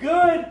have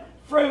good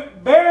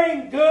fruit,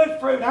 bearing good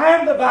fruit. I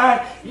am the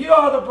vine, you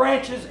are the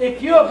branches.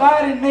 If you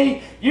abide in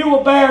me, you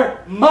will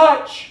bear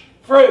much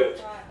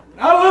fruit.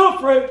 Not a little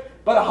fruit,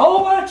 but a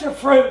whole bunch of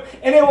fruit.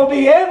 And it will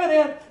be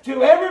evident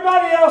to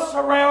everybody else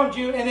around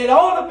you, and it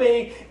ought to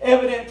be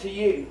evident to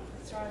you.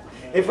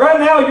 If right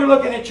now you're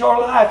looking at your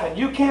life and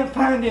you can't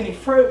find any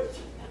fruit,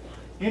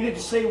 you need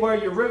to see where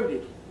you're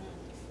rooted.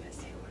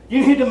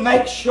 You need to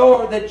make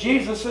sure that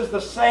Jesus is the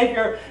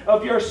Savior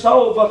of your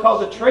soul,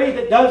 because a tree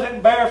that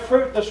doesn't bear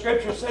fruit, the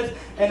Scripture says,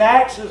 an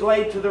axe is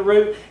laid to the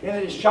root and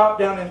it is chopped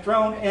down and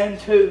thrown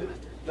into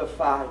the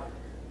fire.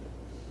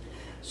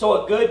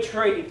 So a good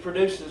tree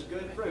produces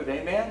good fruit.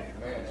 Amen?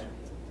 Amen.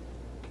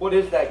 What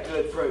is that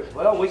good fruit?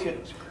 Well, we could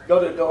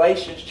go to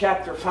Galatians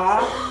chapter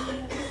 5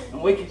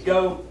 and we could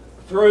go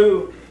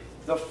through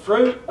the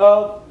fruit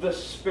of the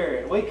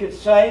Spirit. We could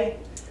say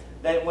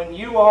that when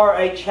you are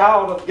a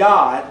child of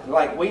God,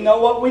 like we know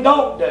what we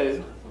don't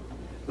do,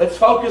 let's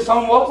focus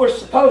on what we're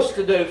supposed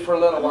to do for a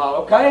little while,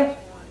 okay?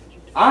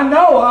 I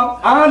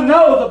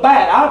know the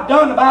bad. I've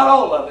done about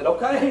all of it,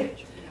 okay?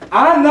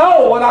 I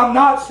know what I'm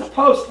not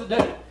supposed to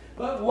do.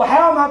 But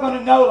how am I going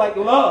to know, like,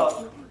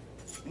 love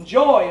and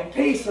joy and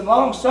peace and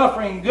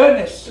long-suffering and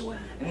goodness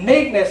and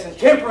meekness and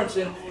temperance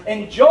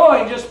and joy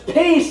and just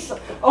peace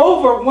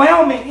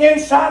overwhelming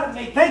inside of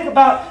me? Think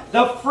about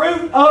the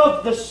fruit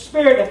of the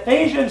Spirit.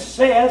 Ephesians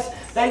says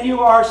that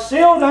you are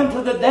sealed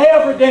unto the day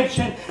of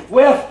redemption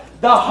with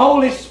the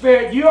Holy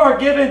Spirit. You are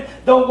given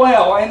the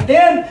well. And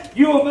then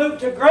you will move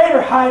to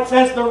greater heights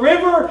as the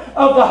river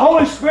of the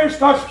Holy Spirit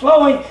starts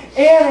flowing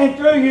in and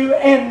through you.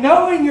 And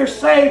knowing you're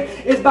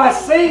saved is by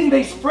seeing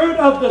these fruit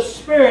of the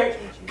Spirit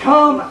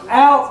come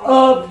out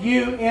of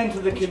you into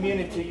the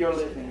community you're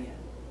living in.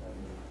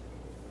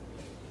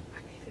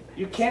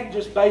 You can't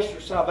just base your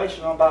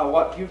salvation on by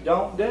what you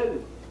don't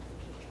do.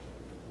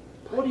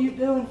 What are you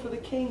doing for the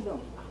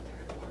kingdom?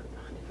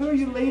 Who are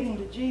you leading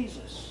to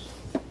Jesus?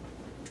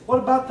 What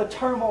about the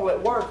turmoil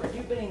at work? Are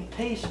you being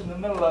peace in the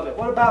middle of it?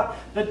 What about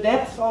the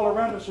deaths all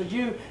around us? Are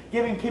you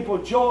giving people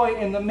joy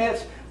in the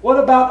midst?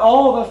 What about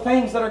all the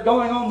things that are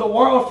going on, the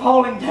world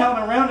falling down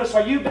around us?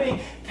 Are you being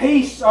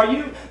peace? Are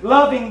you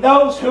loving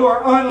those who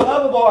are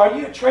unlovable? Are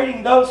you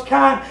treating those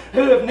kind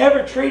who have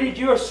never treated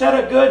you or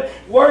said a good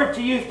word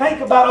to you? Think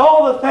about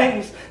all the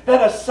things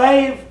that a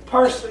saved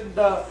person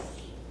does.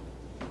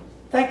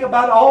 Think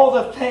about all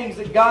the things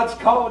that God's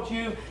called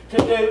you to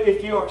do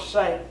if you are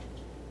saved.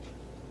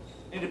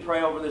 You need to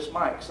pray over this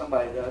mic.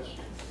 Somebody does.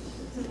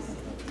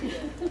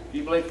 If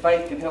you believe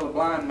faith can heal a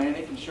blind man,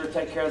 it can sure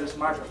take care of this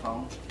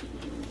microphone.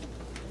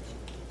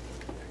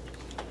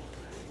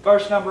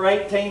 Verse number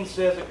 18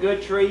 says, a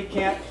good tree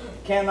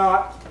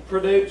cannot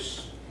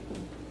produce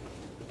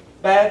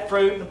bad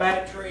fruit, and a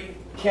bad tree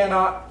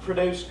cannot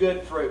produce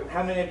good fruit.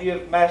 How many of you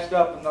have messed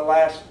up in the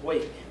last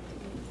week?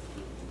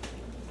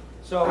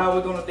 So how are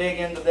we going to dig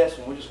into this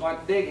one? We just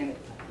want to dig in it.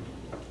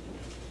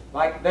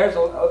 Like, as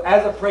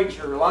a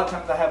preacher, a lot of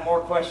times I have more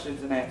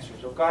questions than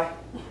answers, okay?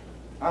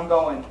 I'm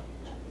going,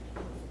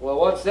 well,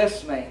 what's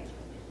this mean?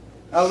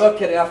 I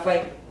look at it, I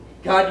think,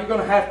 God, you're going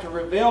to have to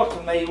reveal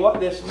to me what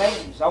this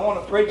means. I want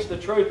to preach the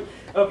truth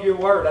of your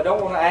word. I don't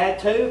want to add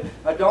to.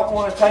 I don't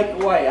want to take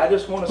away. I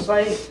just want to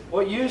say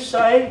what you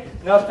say,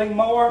 nothing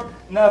more,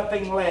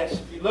 nothing less.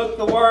 If you look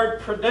the word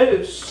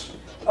produce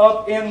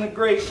up in the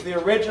Greek, the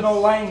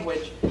original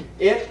language,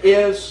 it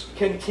is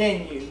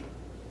continue.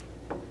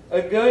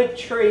 A good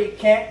tree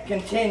can't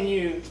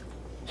continue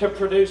to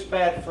produce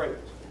bad fruit.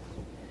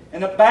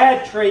 And a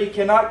bad tree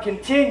cannot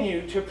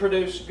continue to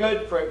produce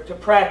good fruit, to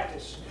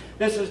practice.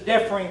 This is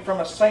differing from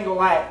a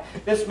single act.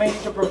 This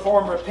means to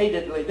perform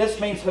repeatedly.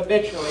 This means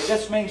habitually.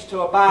 This means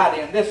to abide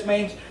in. This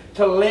means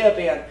to live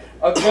in.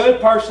 A good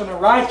person, a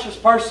righteous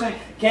person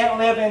can't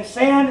live in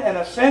sin, and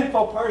a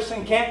sinful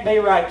person can't be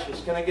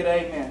righteous. Can I get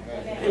an amen?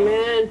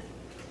 Amen.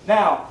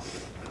 Now,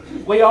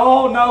 we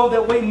all know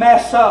that we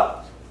mess up.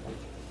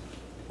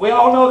 We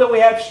all know that we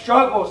have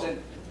struggles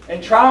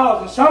and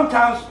trials, and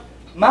sometimes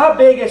my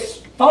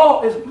biggest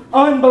fault is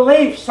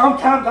unbelief.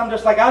 Sometimes I'm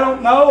just like, I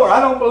don't know, or I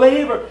don't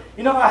believe, or,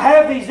 I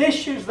have these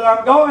issues that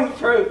I'm going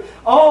through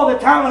all the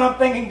time, and I'm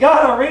thinking,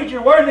 God, I read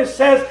your word, and it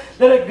says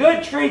that a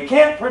good tree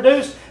can't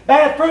produce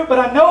bad fruit, but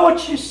I know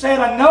what you said.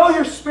 I know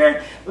your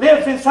Spirit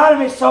lives inside of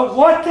me. So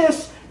what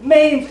this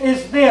means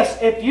is this: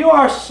 if you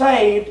are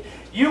saved,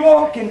 you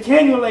won't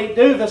continually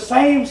do the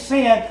same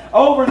sin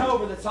over and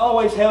over that's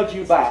always held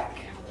you back.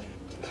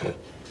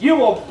 You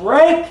will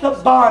break the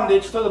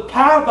bondage through the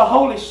power of the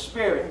Holy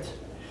Spirit.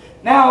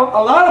 Now,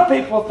 a lot of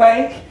people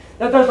think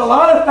that there's a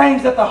lot of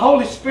things that the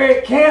Holy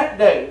Spirit can't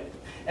do.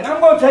 And I'm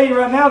going to tell you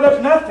right now,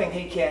 there's nothing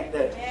He can't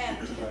do.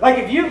 Like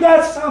if you've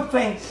got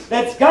something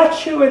that's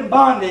got you in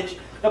bondage,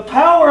 the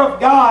power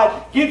of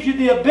God gives you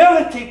the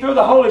ability through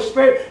the Holy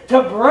Spirit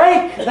to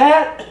break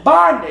that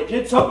bondage.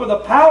 It's over the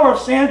power of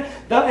sin,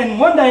 and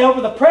one day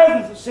over the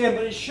presence of sin,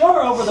 but it's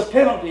sure over the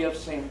penalty of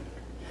sin.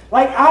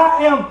 Like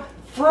I am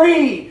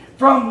free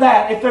from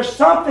that. If there's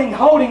something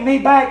holding me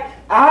back,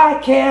 I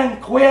can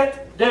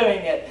quit doing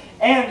it.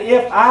 And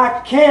if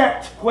I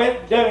can't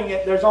quit doing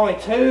it, there's only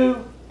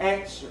two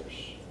answers.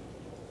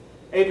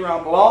 Either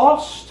I'm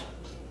lost,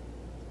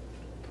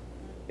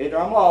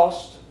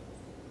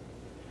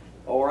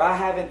 or I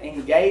haven't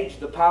engaged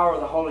the power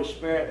of the Holy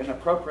Spirit and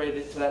appropriated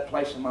it to that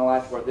place in my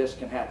life where this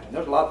can happen.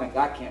 There's a lot of things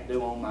I can't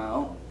do on my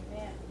own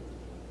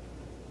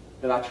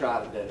that I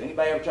try to do.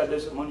 Anybody ever try to do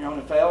something on your own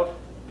and failed?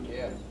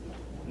 Yeah.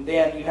 And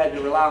then you had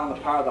to rely on the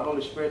power of the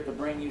Holy Spirit to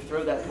bring you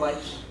through that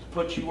place, to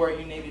put you where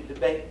you needed to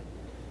be.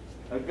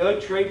 A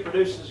good tree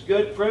produces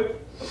good fruit.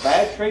 A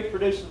bad tree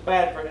produces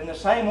bad fruit. In the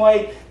same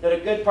way that a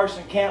good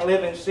person can't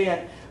live in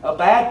sin, a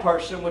bad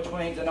person, which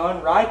means an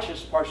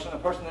unrighteous person, a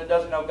person that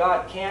doesn't know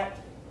God, can't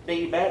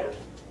be better.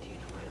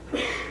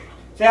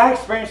 See, I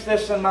experienced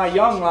this in my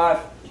young life,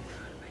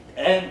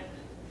 and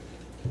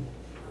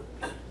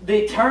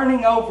the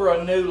turning over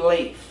a new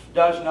leaf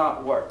does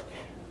not work.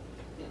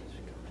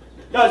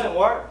 Doesn't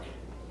work.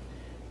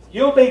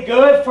 You'll be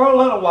good for a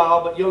little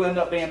while, but you'll end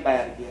up being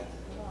bad again.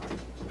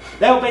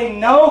 There'll be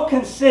no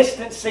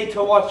consistency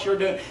to what you're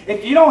doing.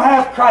 If you don't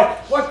have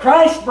Christ, what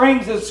Christ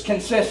brings is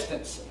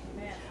consistency.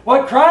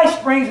 What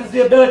Christ brings is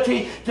the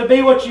ability to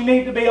be what you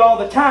need to be all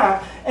the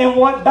time. And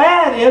what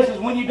bad is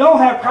when you don't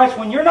have Christ,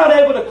 when you're not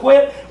able to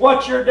quit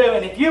what you're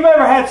doing. If you've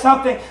ever had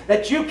something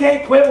that you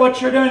can't quit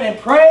what you're doing and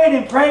prayed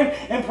and prayed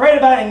and prayed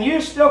about it and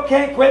you still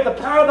can't quit, the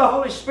power of the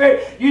Holy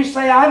Spirit, you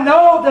say, I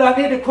know that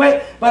I need to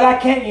quit, but I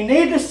can't. You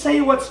need to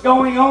see what's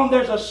going on.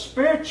 There's a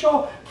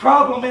spiritual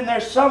problem in there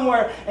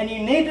somewhere, and you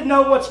need to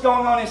know what's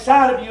going on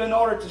inside of you in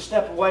order to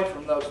step away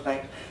from those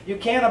things. You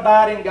can't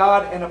abide in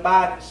God and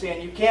abide in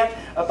sin. You can't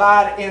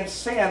abide in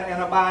sin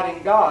and abide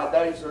in God.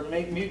 Those are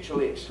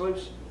mutually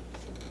exclusive.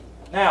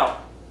 Now,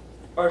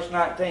 verse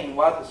 19,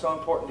 why is it so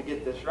important to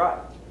get this right?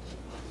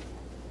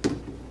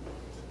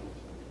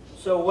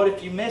 So what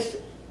if you miss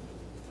it?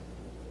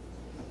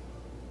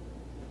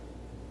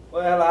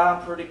 Well,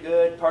 I'm a pretty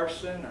good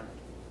person, or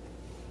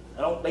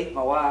I don't beat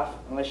my wife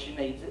unless she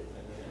needs it.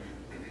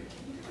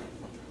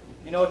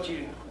 You know what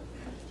you...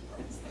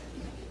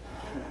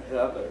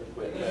 I better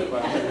quit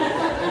that.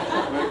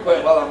 I better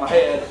quit while I'm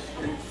ahead.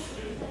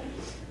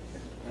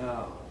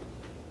 No.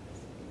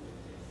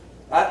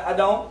 I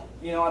don't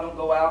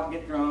go out and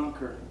get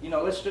drunk, or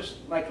let's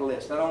just make a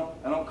list. I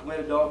don't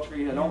commit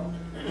adultery. I don't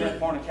commit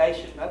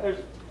fornication. There's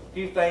a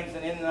few things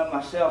in and of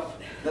myself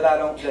that I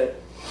don't do.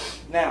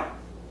 Now,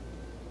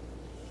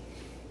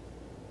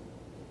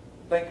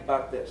 think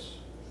about this.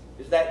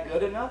 Is that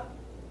good enough?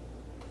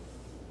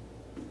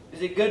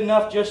 Is it good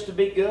enough just to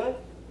be good?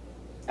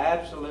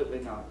 Absolutely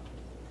not.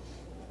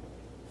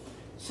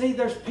 See,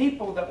 there's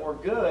people that were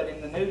good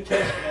in the New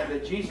Testament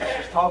that Jesus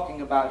is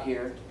talking about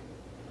here.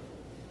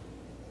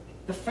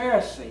 The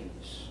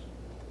Pharisees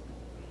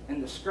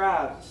and the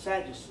scribes, the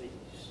Sadducees.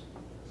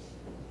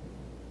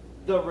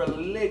 The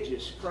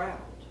religious crowd.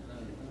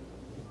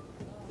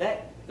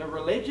 The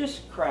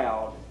religious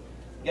crowd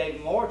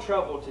gave more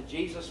trouble to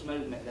Jesus'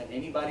 movement than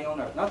anybody on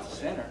earth. Not the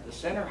sinner. The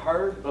sinner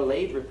heard,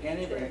 believed,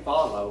 repented, and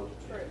followed.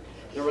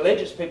 The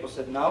religious people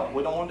said, no,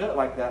 we don't want to do it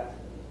like that.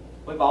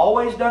 We've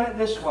always done it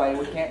this way.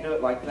 We can't do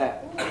it like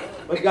that.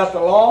 We've got the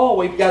law.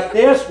 We've got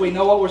this. We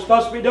know what we're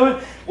supposed to be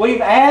doing.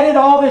 We've added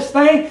all this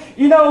thing.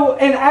 In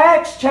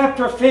Acts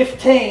chapter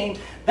 15,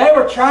 they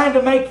were trying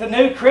to make the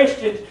new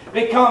Christians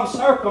become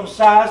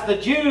circumcised. The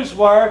Jews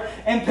were.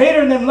 And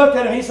Peter and them looked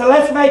at him. He said,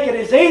 let's make it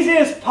as easy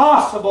as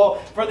possible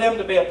for them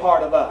to be a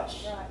part of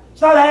us. Right.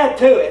 Let's not add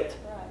to it.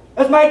 Right.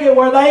 Let's make it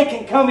where they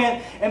can come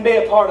in and be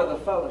a part of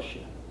the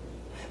fellowship.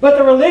 But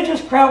the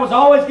religious crowd was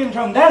always giving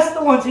trouble. That's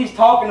the ones he's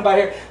talking about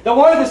here. The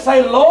ones that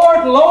say,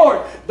 Lord,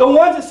 Lord. The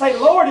ones that say,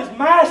 Lord is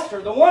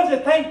Master. The ones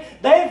that think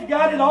they've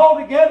got it all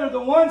together. The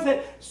ones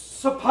that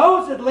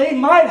supposedly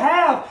might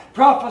have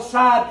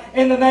prophesied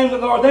in the name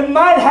of the Lord. They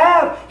might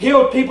have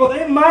healed people.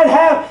 They might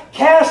have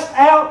cast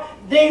out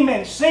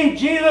demons. See,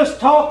 Jesus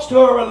talks to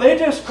a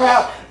religious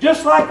crowd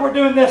just like we're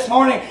doing this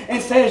morning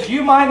and says,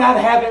 you might not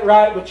have it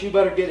right, but you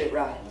better get it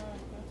right.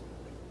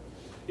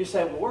 You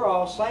say, well, we're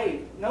all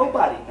saved.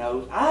 Nobody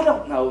knows. I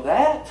don't know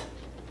that.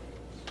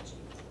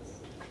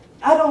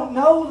 I don't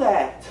know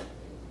that.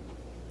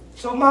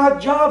 So my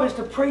job is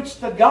to preach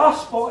the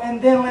gospel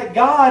and then let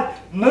God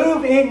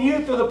move in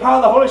you through the power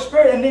of the Holy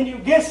Spirit, and then you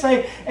get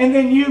saved, and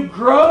then you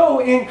grow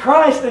in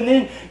Christ, and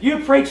then you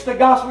preach the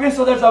gospel again.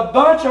 So there's a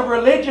bunch of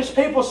religious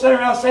people sitting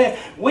around saying,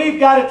 we've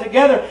got it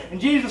together.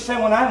 And Jesus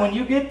said, when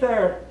you get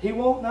there, He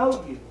won't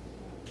know you.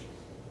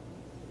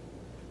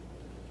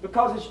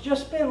 Because it's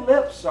just been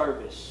lip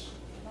service.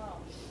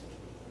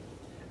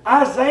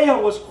 Isaiah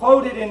was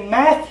quoted in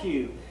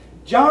Matthew.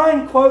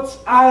 John quotes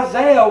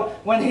Isaiah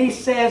when he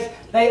says,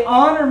 they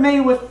honor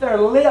me with their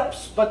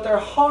lips, but their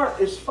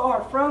heart is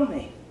far from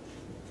me.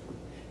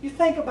 You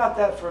think about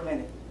that for a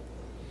minute.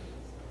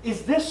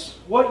 Is this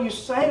what you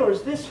say, or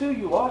is this who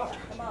you are?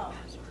 Come on.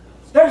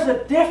 There's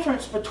a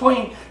difference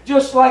between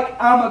just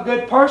like I'm a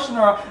good person,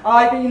 or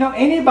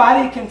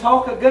anybody can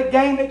talk a good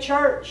game at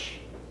church.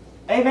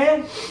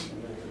 Amen?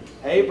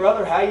 Hey,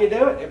 brother, how you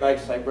doing? Everybody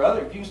can say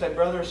brother. If you can say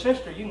brother or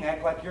sister, you can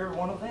act like you're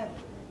one of them.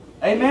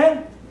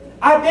 Amen?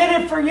 I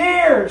did it for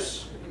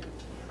years.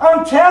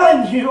 I'm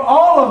telling you,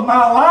 all of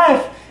my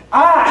life,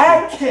 I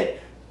acted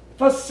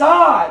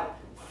facade,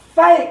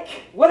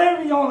 fake,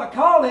 whatever you want to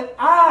call it.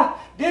 I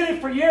did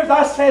it for years.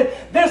 I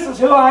said, this is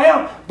who I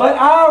am. But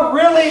I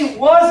really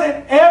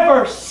wasn't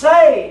ever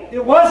saved.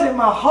 It wasn't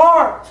my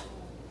heart.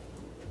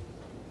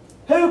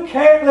 Who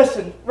cares?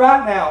 Listen,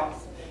 right now,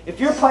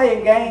 if you're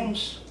playing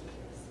games,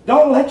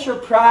 don't let your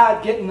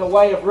pride get in the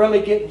way of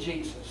really getting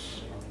Jesus.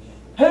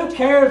 Who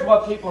cares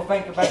what people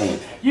think about you?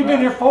 You've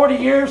been here 40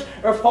 years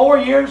or 4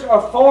 years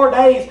or 4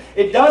 days.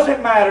 It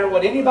doesn't matter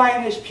what anybody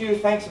in this pew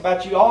thinks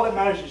about you. All that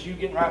matters is you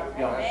getting right with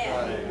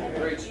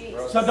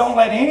God. So don't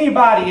let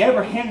anybody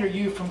ever hinder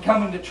you from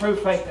coming to true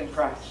faith in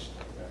Christ.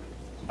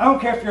 I don't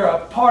care if you're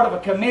a part of a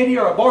committee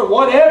or a board,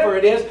 whatever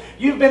it is.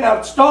 You've been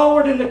a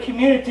stalwart in the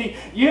community.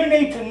 You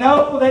need to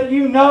know that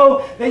you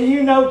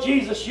know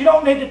Jesus. You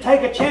don't need to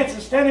take a chance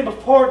of standing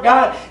before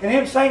God and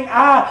Him saying,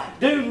 I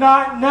do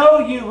not know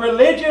you.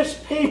 Religious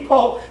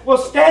people will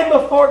stand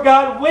before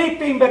God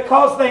weeping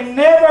because they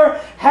never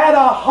had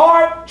a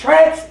heart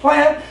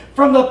transplant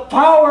from the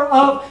power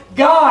of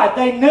God.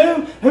 They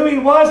knew who He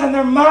was in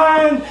their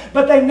mind,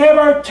 but they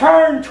never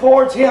turned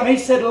towards Him. He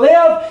said,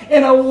 live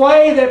in a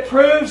way that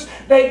proves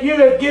that you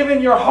have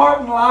given your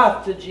heart and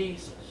life to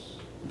Jesus.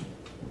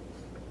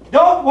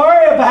 Don't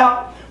worry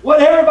about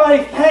what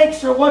everybody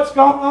thinks or what's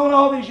gone on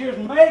all these years.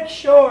 Make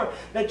sure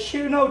that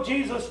you know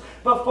Jesus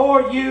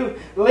before you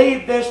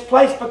leave this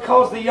place,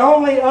 because the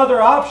only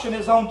other option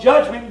is on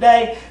Judgment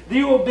Day.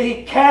 You will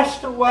be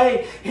cast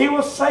away. He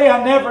will say,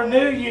 I never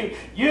knew you.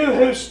 You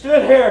who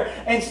stood here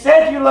and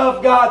said you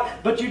loved God,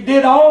 but you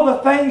did all the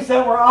things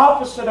that were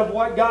opposite of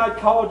what God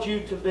called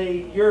you to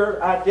be.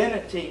 Your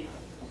identity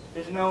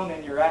is known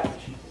in your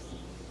actions.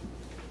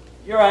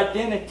 Your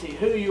identity,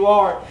 who you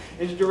are,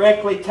 is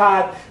directly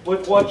tied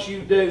with what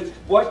you do.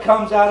 What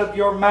comes out of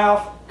your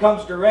mouth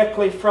comes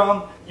directly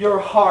from your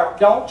heart.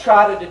 Don't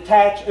try to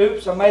detach.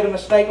 Oops, I made a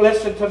mistake.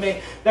 Listen to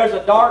me. There's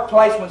a dark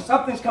place. When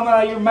something's coming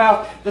out of your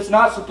mouth that's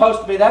not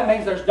supposed to be, that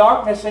means there's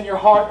darkness in your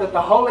heart that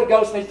the Holy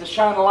Ghost needs to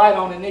shine a light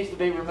on and needs to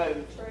be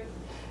removed.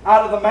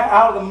 Out of the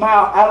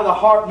mouth, out of the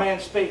heart, man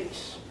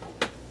speaks.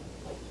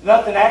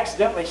 Nothing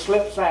accidentally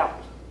slips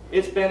out.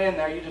 It's been in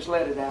there. You just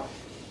let it out.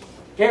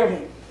 Hear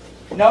me.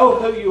 Know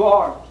who you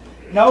are.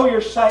 Know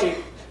you're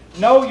saved.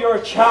 Know you're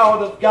a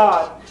child of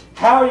God.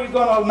 How are you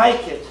going to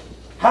make it?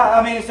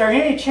 Is there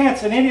any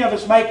chance that any of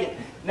us make it?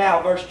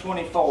 Now, verse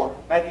 24.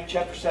 Matthew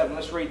chapter 7.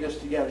 Let's read this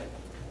together.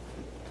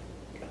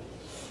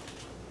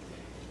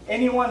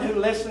 Anyone who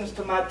listens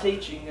to my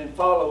teaching and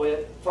follows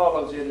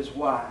it is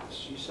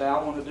wise. You say,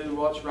 I want to do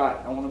what's right.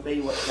 I want to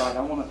be what's right.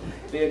 I want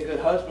to be a good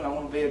husband. I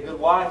want to be a good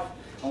wife.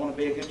 I want to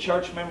be a good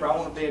church member. I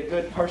want to be a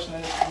good person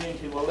in this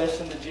community. Well,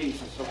 listen to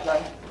Jesus,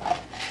 okay?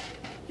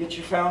 Get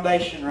your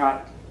foundation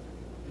right.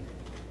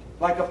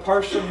 Like a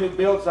person who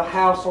builds a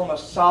house on a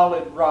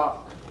solid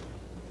rock.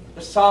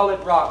 The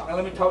solid rock. Now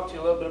let me talk to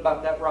you a little bit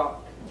about that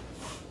rock.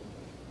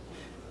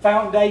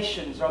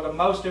 Foundations are the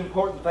most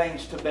important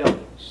things to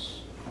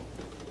buildings.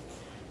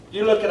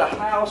 You look at a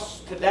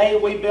house, today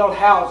we build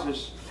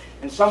houses,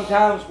 and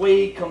sometimes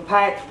we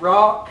compact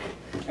rock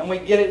and we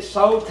get it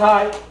so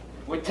tight,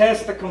 we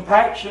test the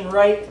compaction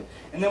rate,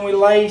 and then we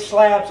lay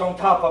slabs on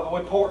top of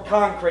it. We pour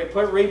concrete,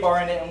 put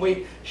rebar in it, and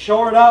we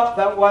shore it up.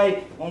 That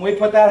way, when we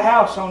put that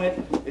house on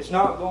it, it's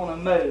not going to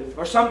move.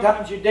 Or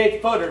sometimes you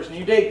dig footers, and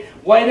you dig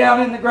way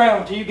down in the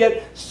ground until you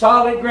get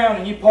solid ground,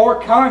 and you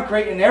pour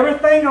concrete, and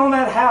everything on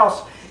that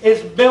house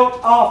is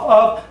built off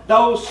of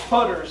those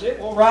footers. It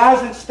will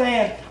rise and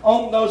stand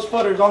on those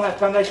footers, on that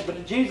foundation. But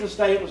in Jesus'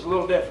 day, it was a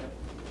little different.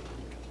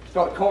 It's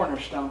called a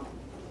cornerstone.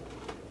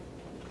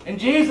 In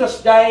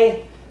Jesus'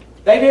 day,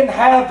 they didn't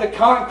have the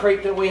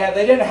concrete that we have.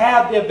 They didn't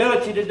have the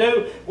ability to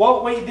do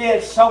what we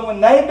did. So when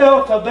they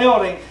built a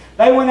building,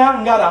 they went out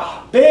and got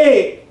a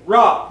big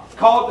rock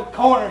called the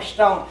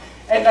cornerstone.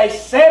 And they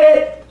set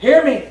it,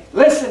 hear me,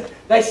 listen,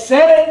 they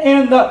set it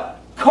in the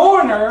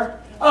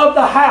corner of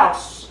the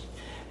house.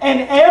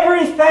 And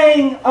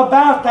everything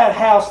about that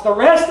house, the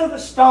rest of the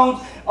stones,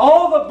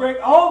 all the brick,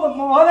 all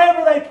the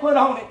whatever they put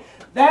on it,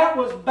 that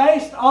was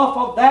based off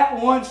of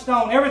that one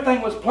stone.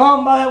 Everything was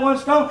plumbed by that one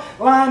stone,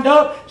 lined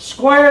up,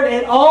 squared.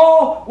 It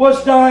all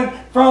was done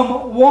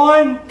from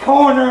one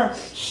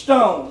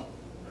cornerstone.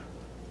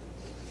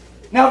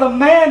 Now the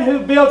man who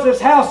builds his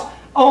house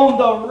on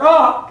the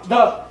rock,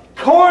 the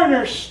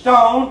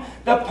cornerstone,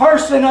 the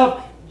person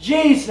of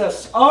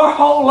Jesus, our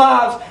whole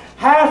lives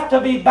have to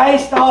be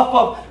based off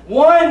of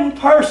one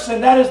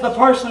person. That is the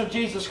person of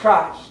Jesus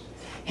Christ.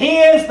 He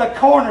is the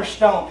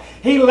cornerstone.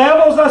 He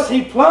levels us.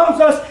 He plumbs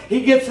us.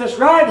 He gets us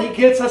right. He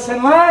gets us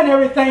in line.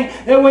 Everything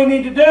that we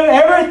need to do,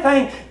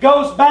 everything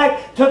goes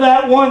back to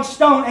that one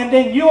stone. And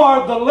then you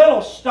are the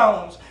little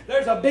stones.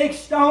 There's a big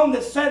stone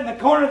that's set in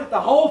the corner that the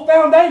whole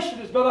foundation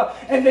is built up.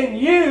 And then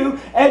you,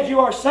 as you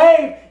are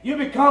saved, you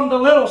become the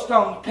little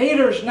stone.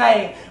 Peter's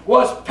name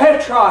was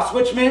Petros,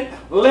 which meant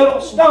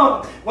little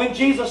stone. When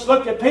Jesus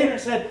looked at Peter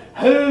and said,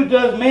 who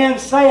does men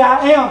say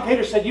I am?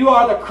 Peter said, you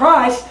are the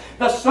Christ,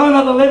 the Son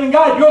of the living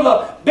God. You're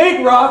the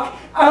big rock.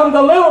 I'm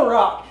the little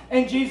rock.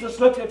 And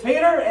Jesus looked at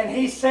Peter and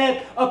He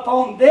said,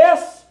 upon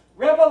this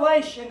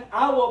revelation,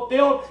 I will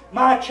build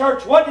my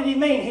church. What did he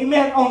mean? He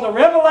meant on the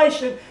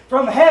revelation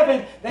from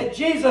heaven that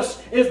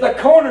Jesus is the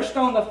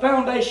cornerstone, the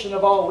foundation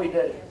of all we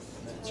do.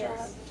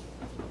 Yes.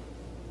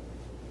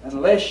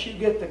 Unless you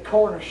get the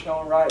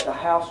cornerstone right, the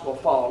house will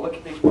fall. Look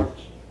at these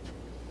words.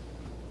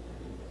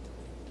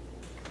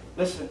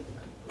 Listen.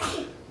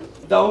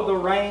 Though the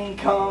rain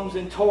comes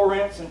in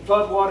torrents and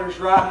floodwaters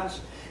rise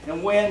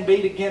and wind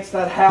beat against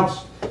that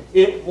house,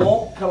 it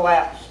won't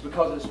collapse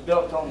because it's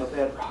built on the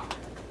bedrock.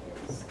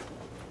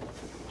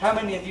 How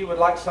many of you would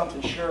like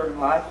something sure in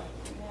life?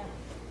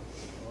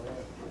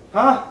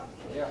 Huh?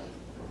 Yeah.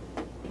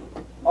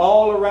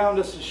 All around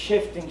us is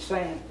shifting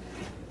sand.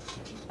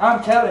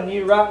 I'm telling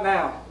you right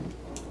now,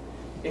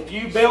 if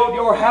you build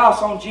your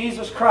house on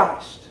Jesus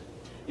Christ,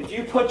 if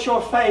you put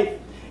your faith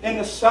in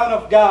the Son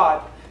of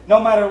God, no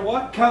matter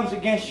what comes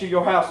against you,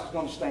 your house is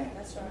going to stand.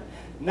 That's right.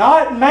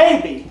 Not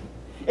maybe.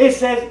 It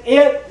says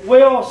it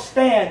will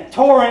stand.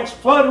 Torrents,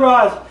 flood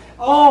rise,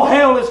 all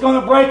hell is going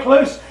to break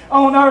loose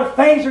on earth.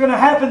 Things are going to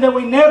happen that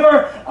we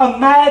never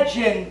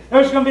imagined.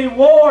 There's going to be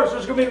wars.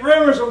 There's going to be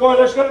rumors of war.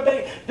 There's going to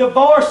be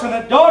divorce and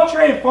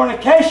adultery and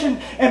fornication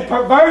and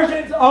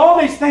perversions. All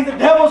these things. The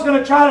devil's going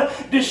to try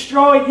to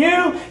destroy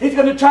you. He's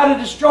going to try to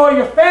destroy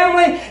your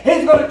family.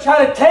 He's going to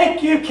try to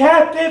take you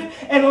captive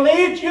and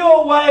lead you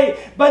away.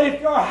 But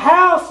if your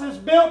house is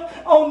built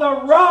on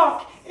the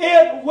rock,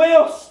 it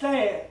will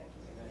stand.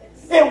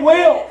 It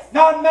will.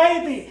 Not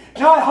maybe.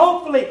 Not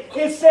hopefully.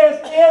 It says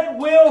it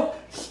will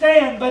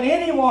stand. But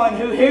anyone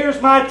who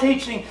hears my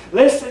teaching,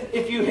 listen,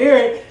 if you hear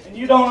it and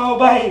you don't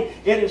obey,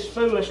 it is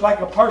foolish. Like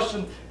a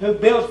person who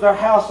builds their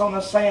house on the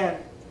sand.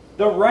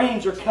 The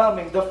rains are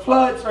coming. The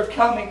floods are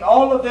coming.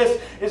 All of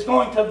this is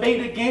going to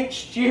beat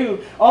against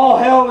you. All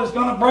hell is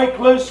going to break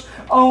loose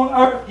on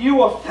earth. You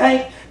will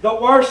think the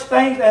worst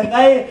things and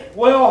they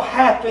will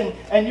happen.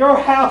 And your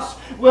house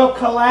will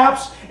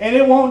collapse. And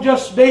it won't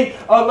just be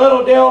a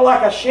little deal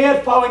like a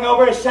shed falling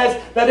over. It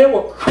says that it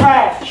will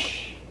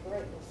crash.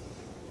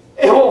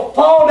 It will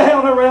fall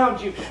down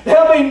around you.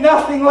 There'll be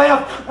nothing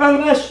left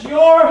unless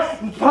your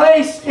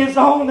place is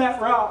on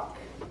that rock.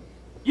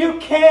 You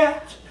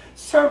can't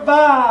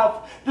survive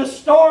the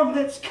storm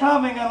that's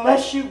coming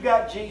unless you've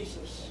got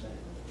Jesus.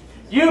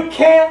 You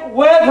can't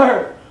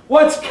weather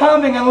what's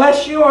coming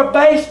unless you are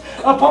based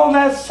upon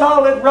that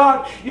solid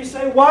rock. You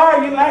say, why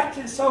are you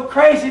acting so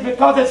crazy?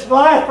 Because it's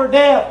life or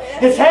death.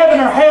 It's heaven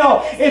or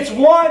hell. It's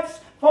once,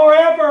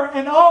 forever,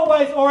 and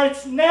always, or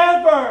it's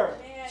never.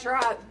 That's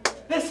right.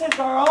 This is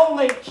our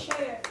only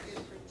chance.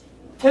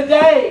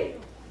 Today.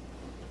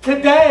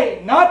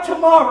 Today. Not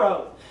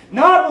tomorrow.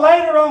 Not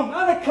later on.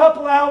 Not a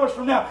couple hours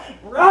from now.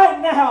 Right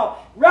now.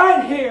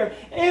 Right here.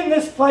 In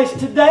this place.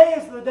 Today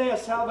is the day of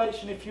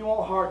salvation if you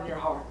won't harden your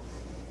heart.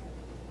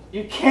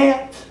 You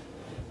can't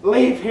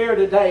leave here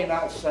today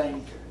not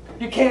saved.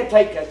 You can't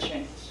take that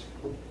chance.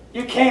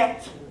 You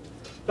can't.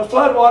 The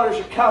floodwaters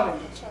are coming.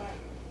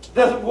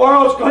 The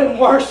world's getting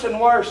worse and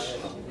worse.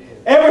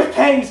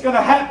 Everything's going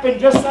to happen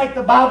just like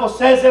the Bible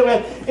says it.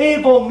 With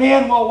evil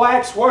men will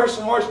wax worse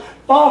and worse.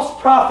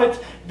 False prophets,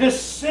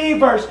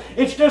 deceivers.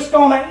 It's just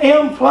going to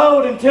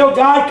implode until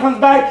God comes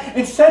back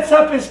and sets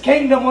up His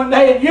kingdom one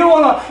day. And you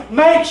want to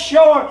make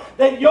sure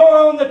that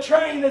you're on the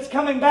train that's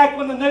coming back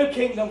when the new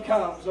kingdom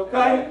comes.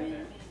 Okay?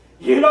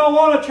 You don't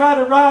want to try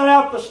to ride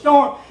out the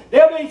storm.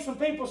 There'll be some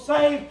people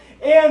saved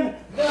in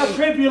the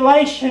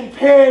tribulation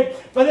period,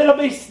 but they'll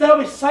be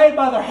saved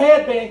by their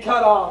head being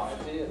cut off.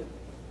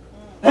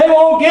 They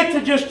won't get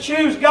to just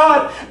choose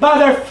God by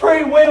their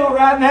free will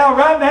right now.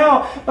 Right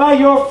now, by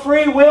your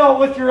free will,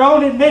 with your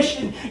own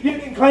admission, you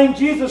can claim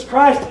Jesus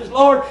Christ as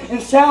Lord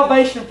and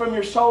salvation from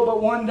your soul.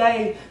 But one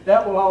day,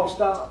 that will all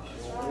stop.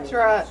 That's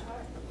right.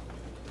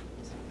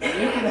 You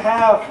can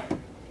have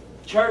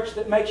church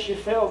that makes you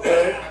feel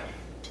good.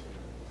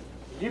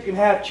 You can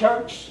have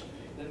church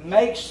that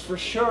makes for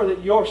sure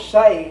that you're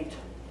saved.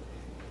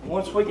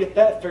 Once we get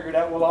that figured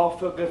out, we'll all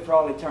feel good for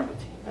all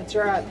eternity. That's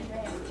right.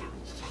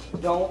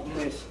 Don't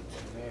miss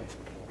it.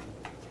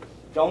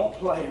 Don't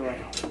play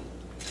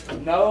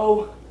around.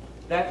 Know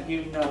that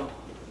you know.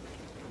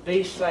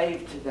 Be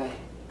saved today.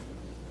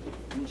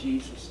 In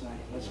Jesus' name.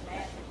 Let's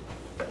pray.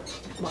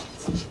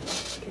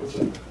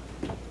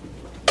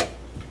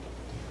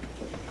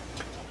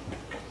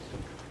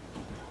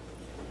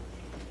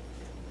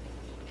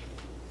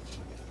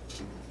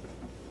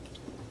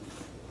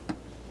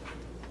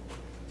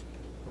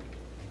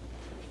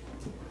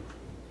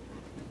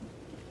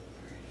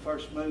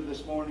 First move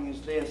this morning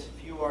is this.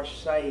 If you are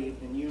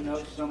saved and you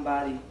know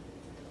somebody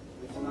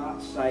that's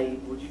not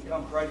saved, would you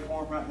come pray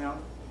for them right now?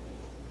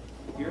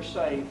 If you're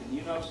saved and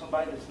you know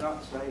somebody that's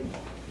not saved,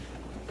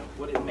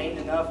 would it mean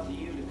enough to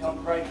you to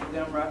come pray for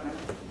them right now?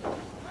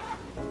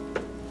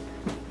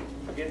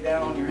 Get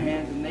down on your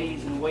hands and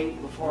knees and weep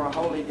before a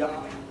holy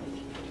God.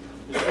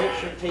 The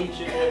Scripture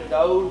teaches that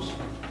those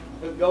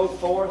who go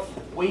forth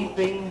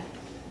weeping,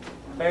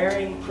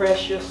 bearing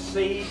precious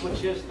seed,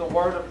 which is the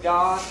Word of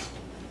God,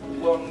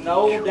 will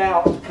no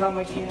doubt come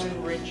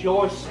again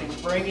rejoicing,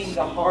 bringing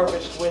the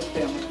harvest with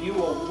them. You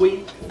will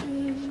weep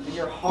and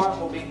your heart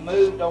will be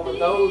moved over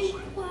those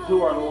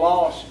who are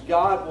lost.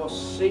 God will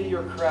see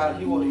your cry.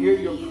 He will hear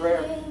your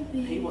prayer.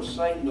 He will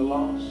save the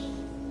lost.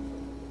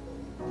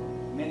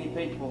 Many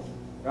people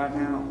right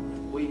now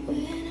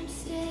weeping,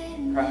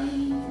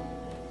 crying.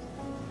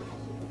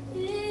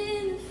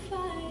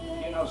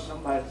 You know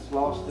somebody that's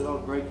lost, it'll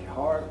break your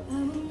heart.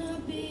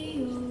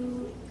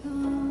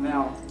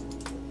 Now,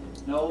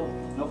 no,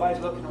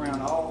 nobody's looking around.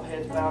 All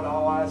heads bowed,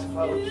 all eyes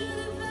closed. Is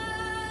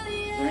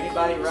there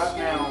anybody right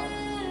now?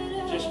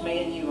 Just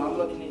me and you. I'm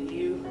looking at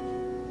you.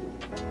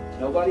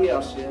 Nobody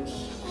else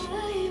is.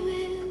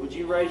 Would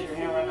you raise your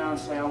hand right now and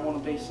say, I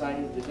want to be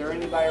saved? Is there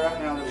anybody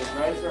right now that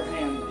would raise their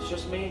hand? It's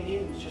just me and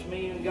you. It's just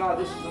me and God.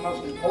 This is the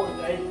most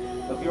important day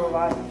of your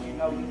life if you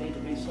know you need to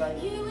be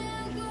saved.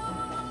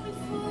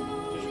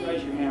 Just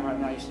raise your hand right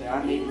now. You say,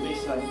 I need to be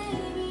saved.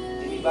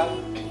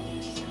 Anybody?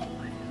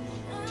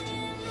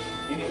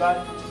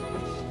 Anybody?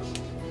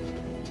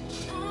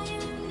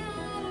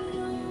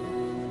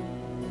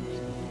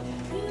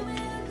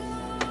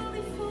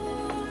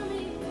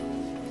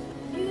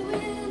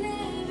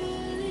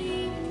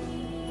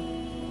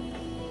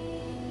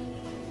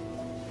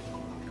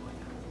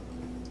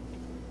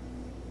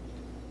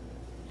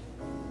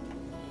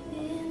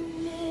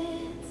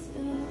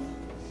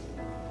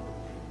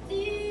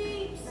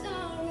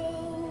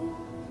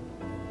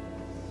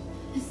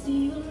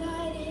 See your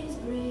light is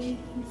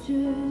breaking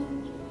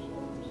through.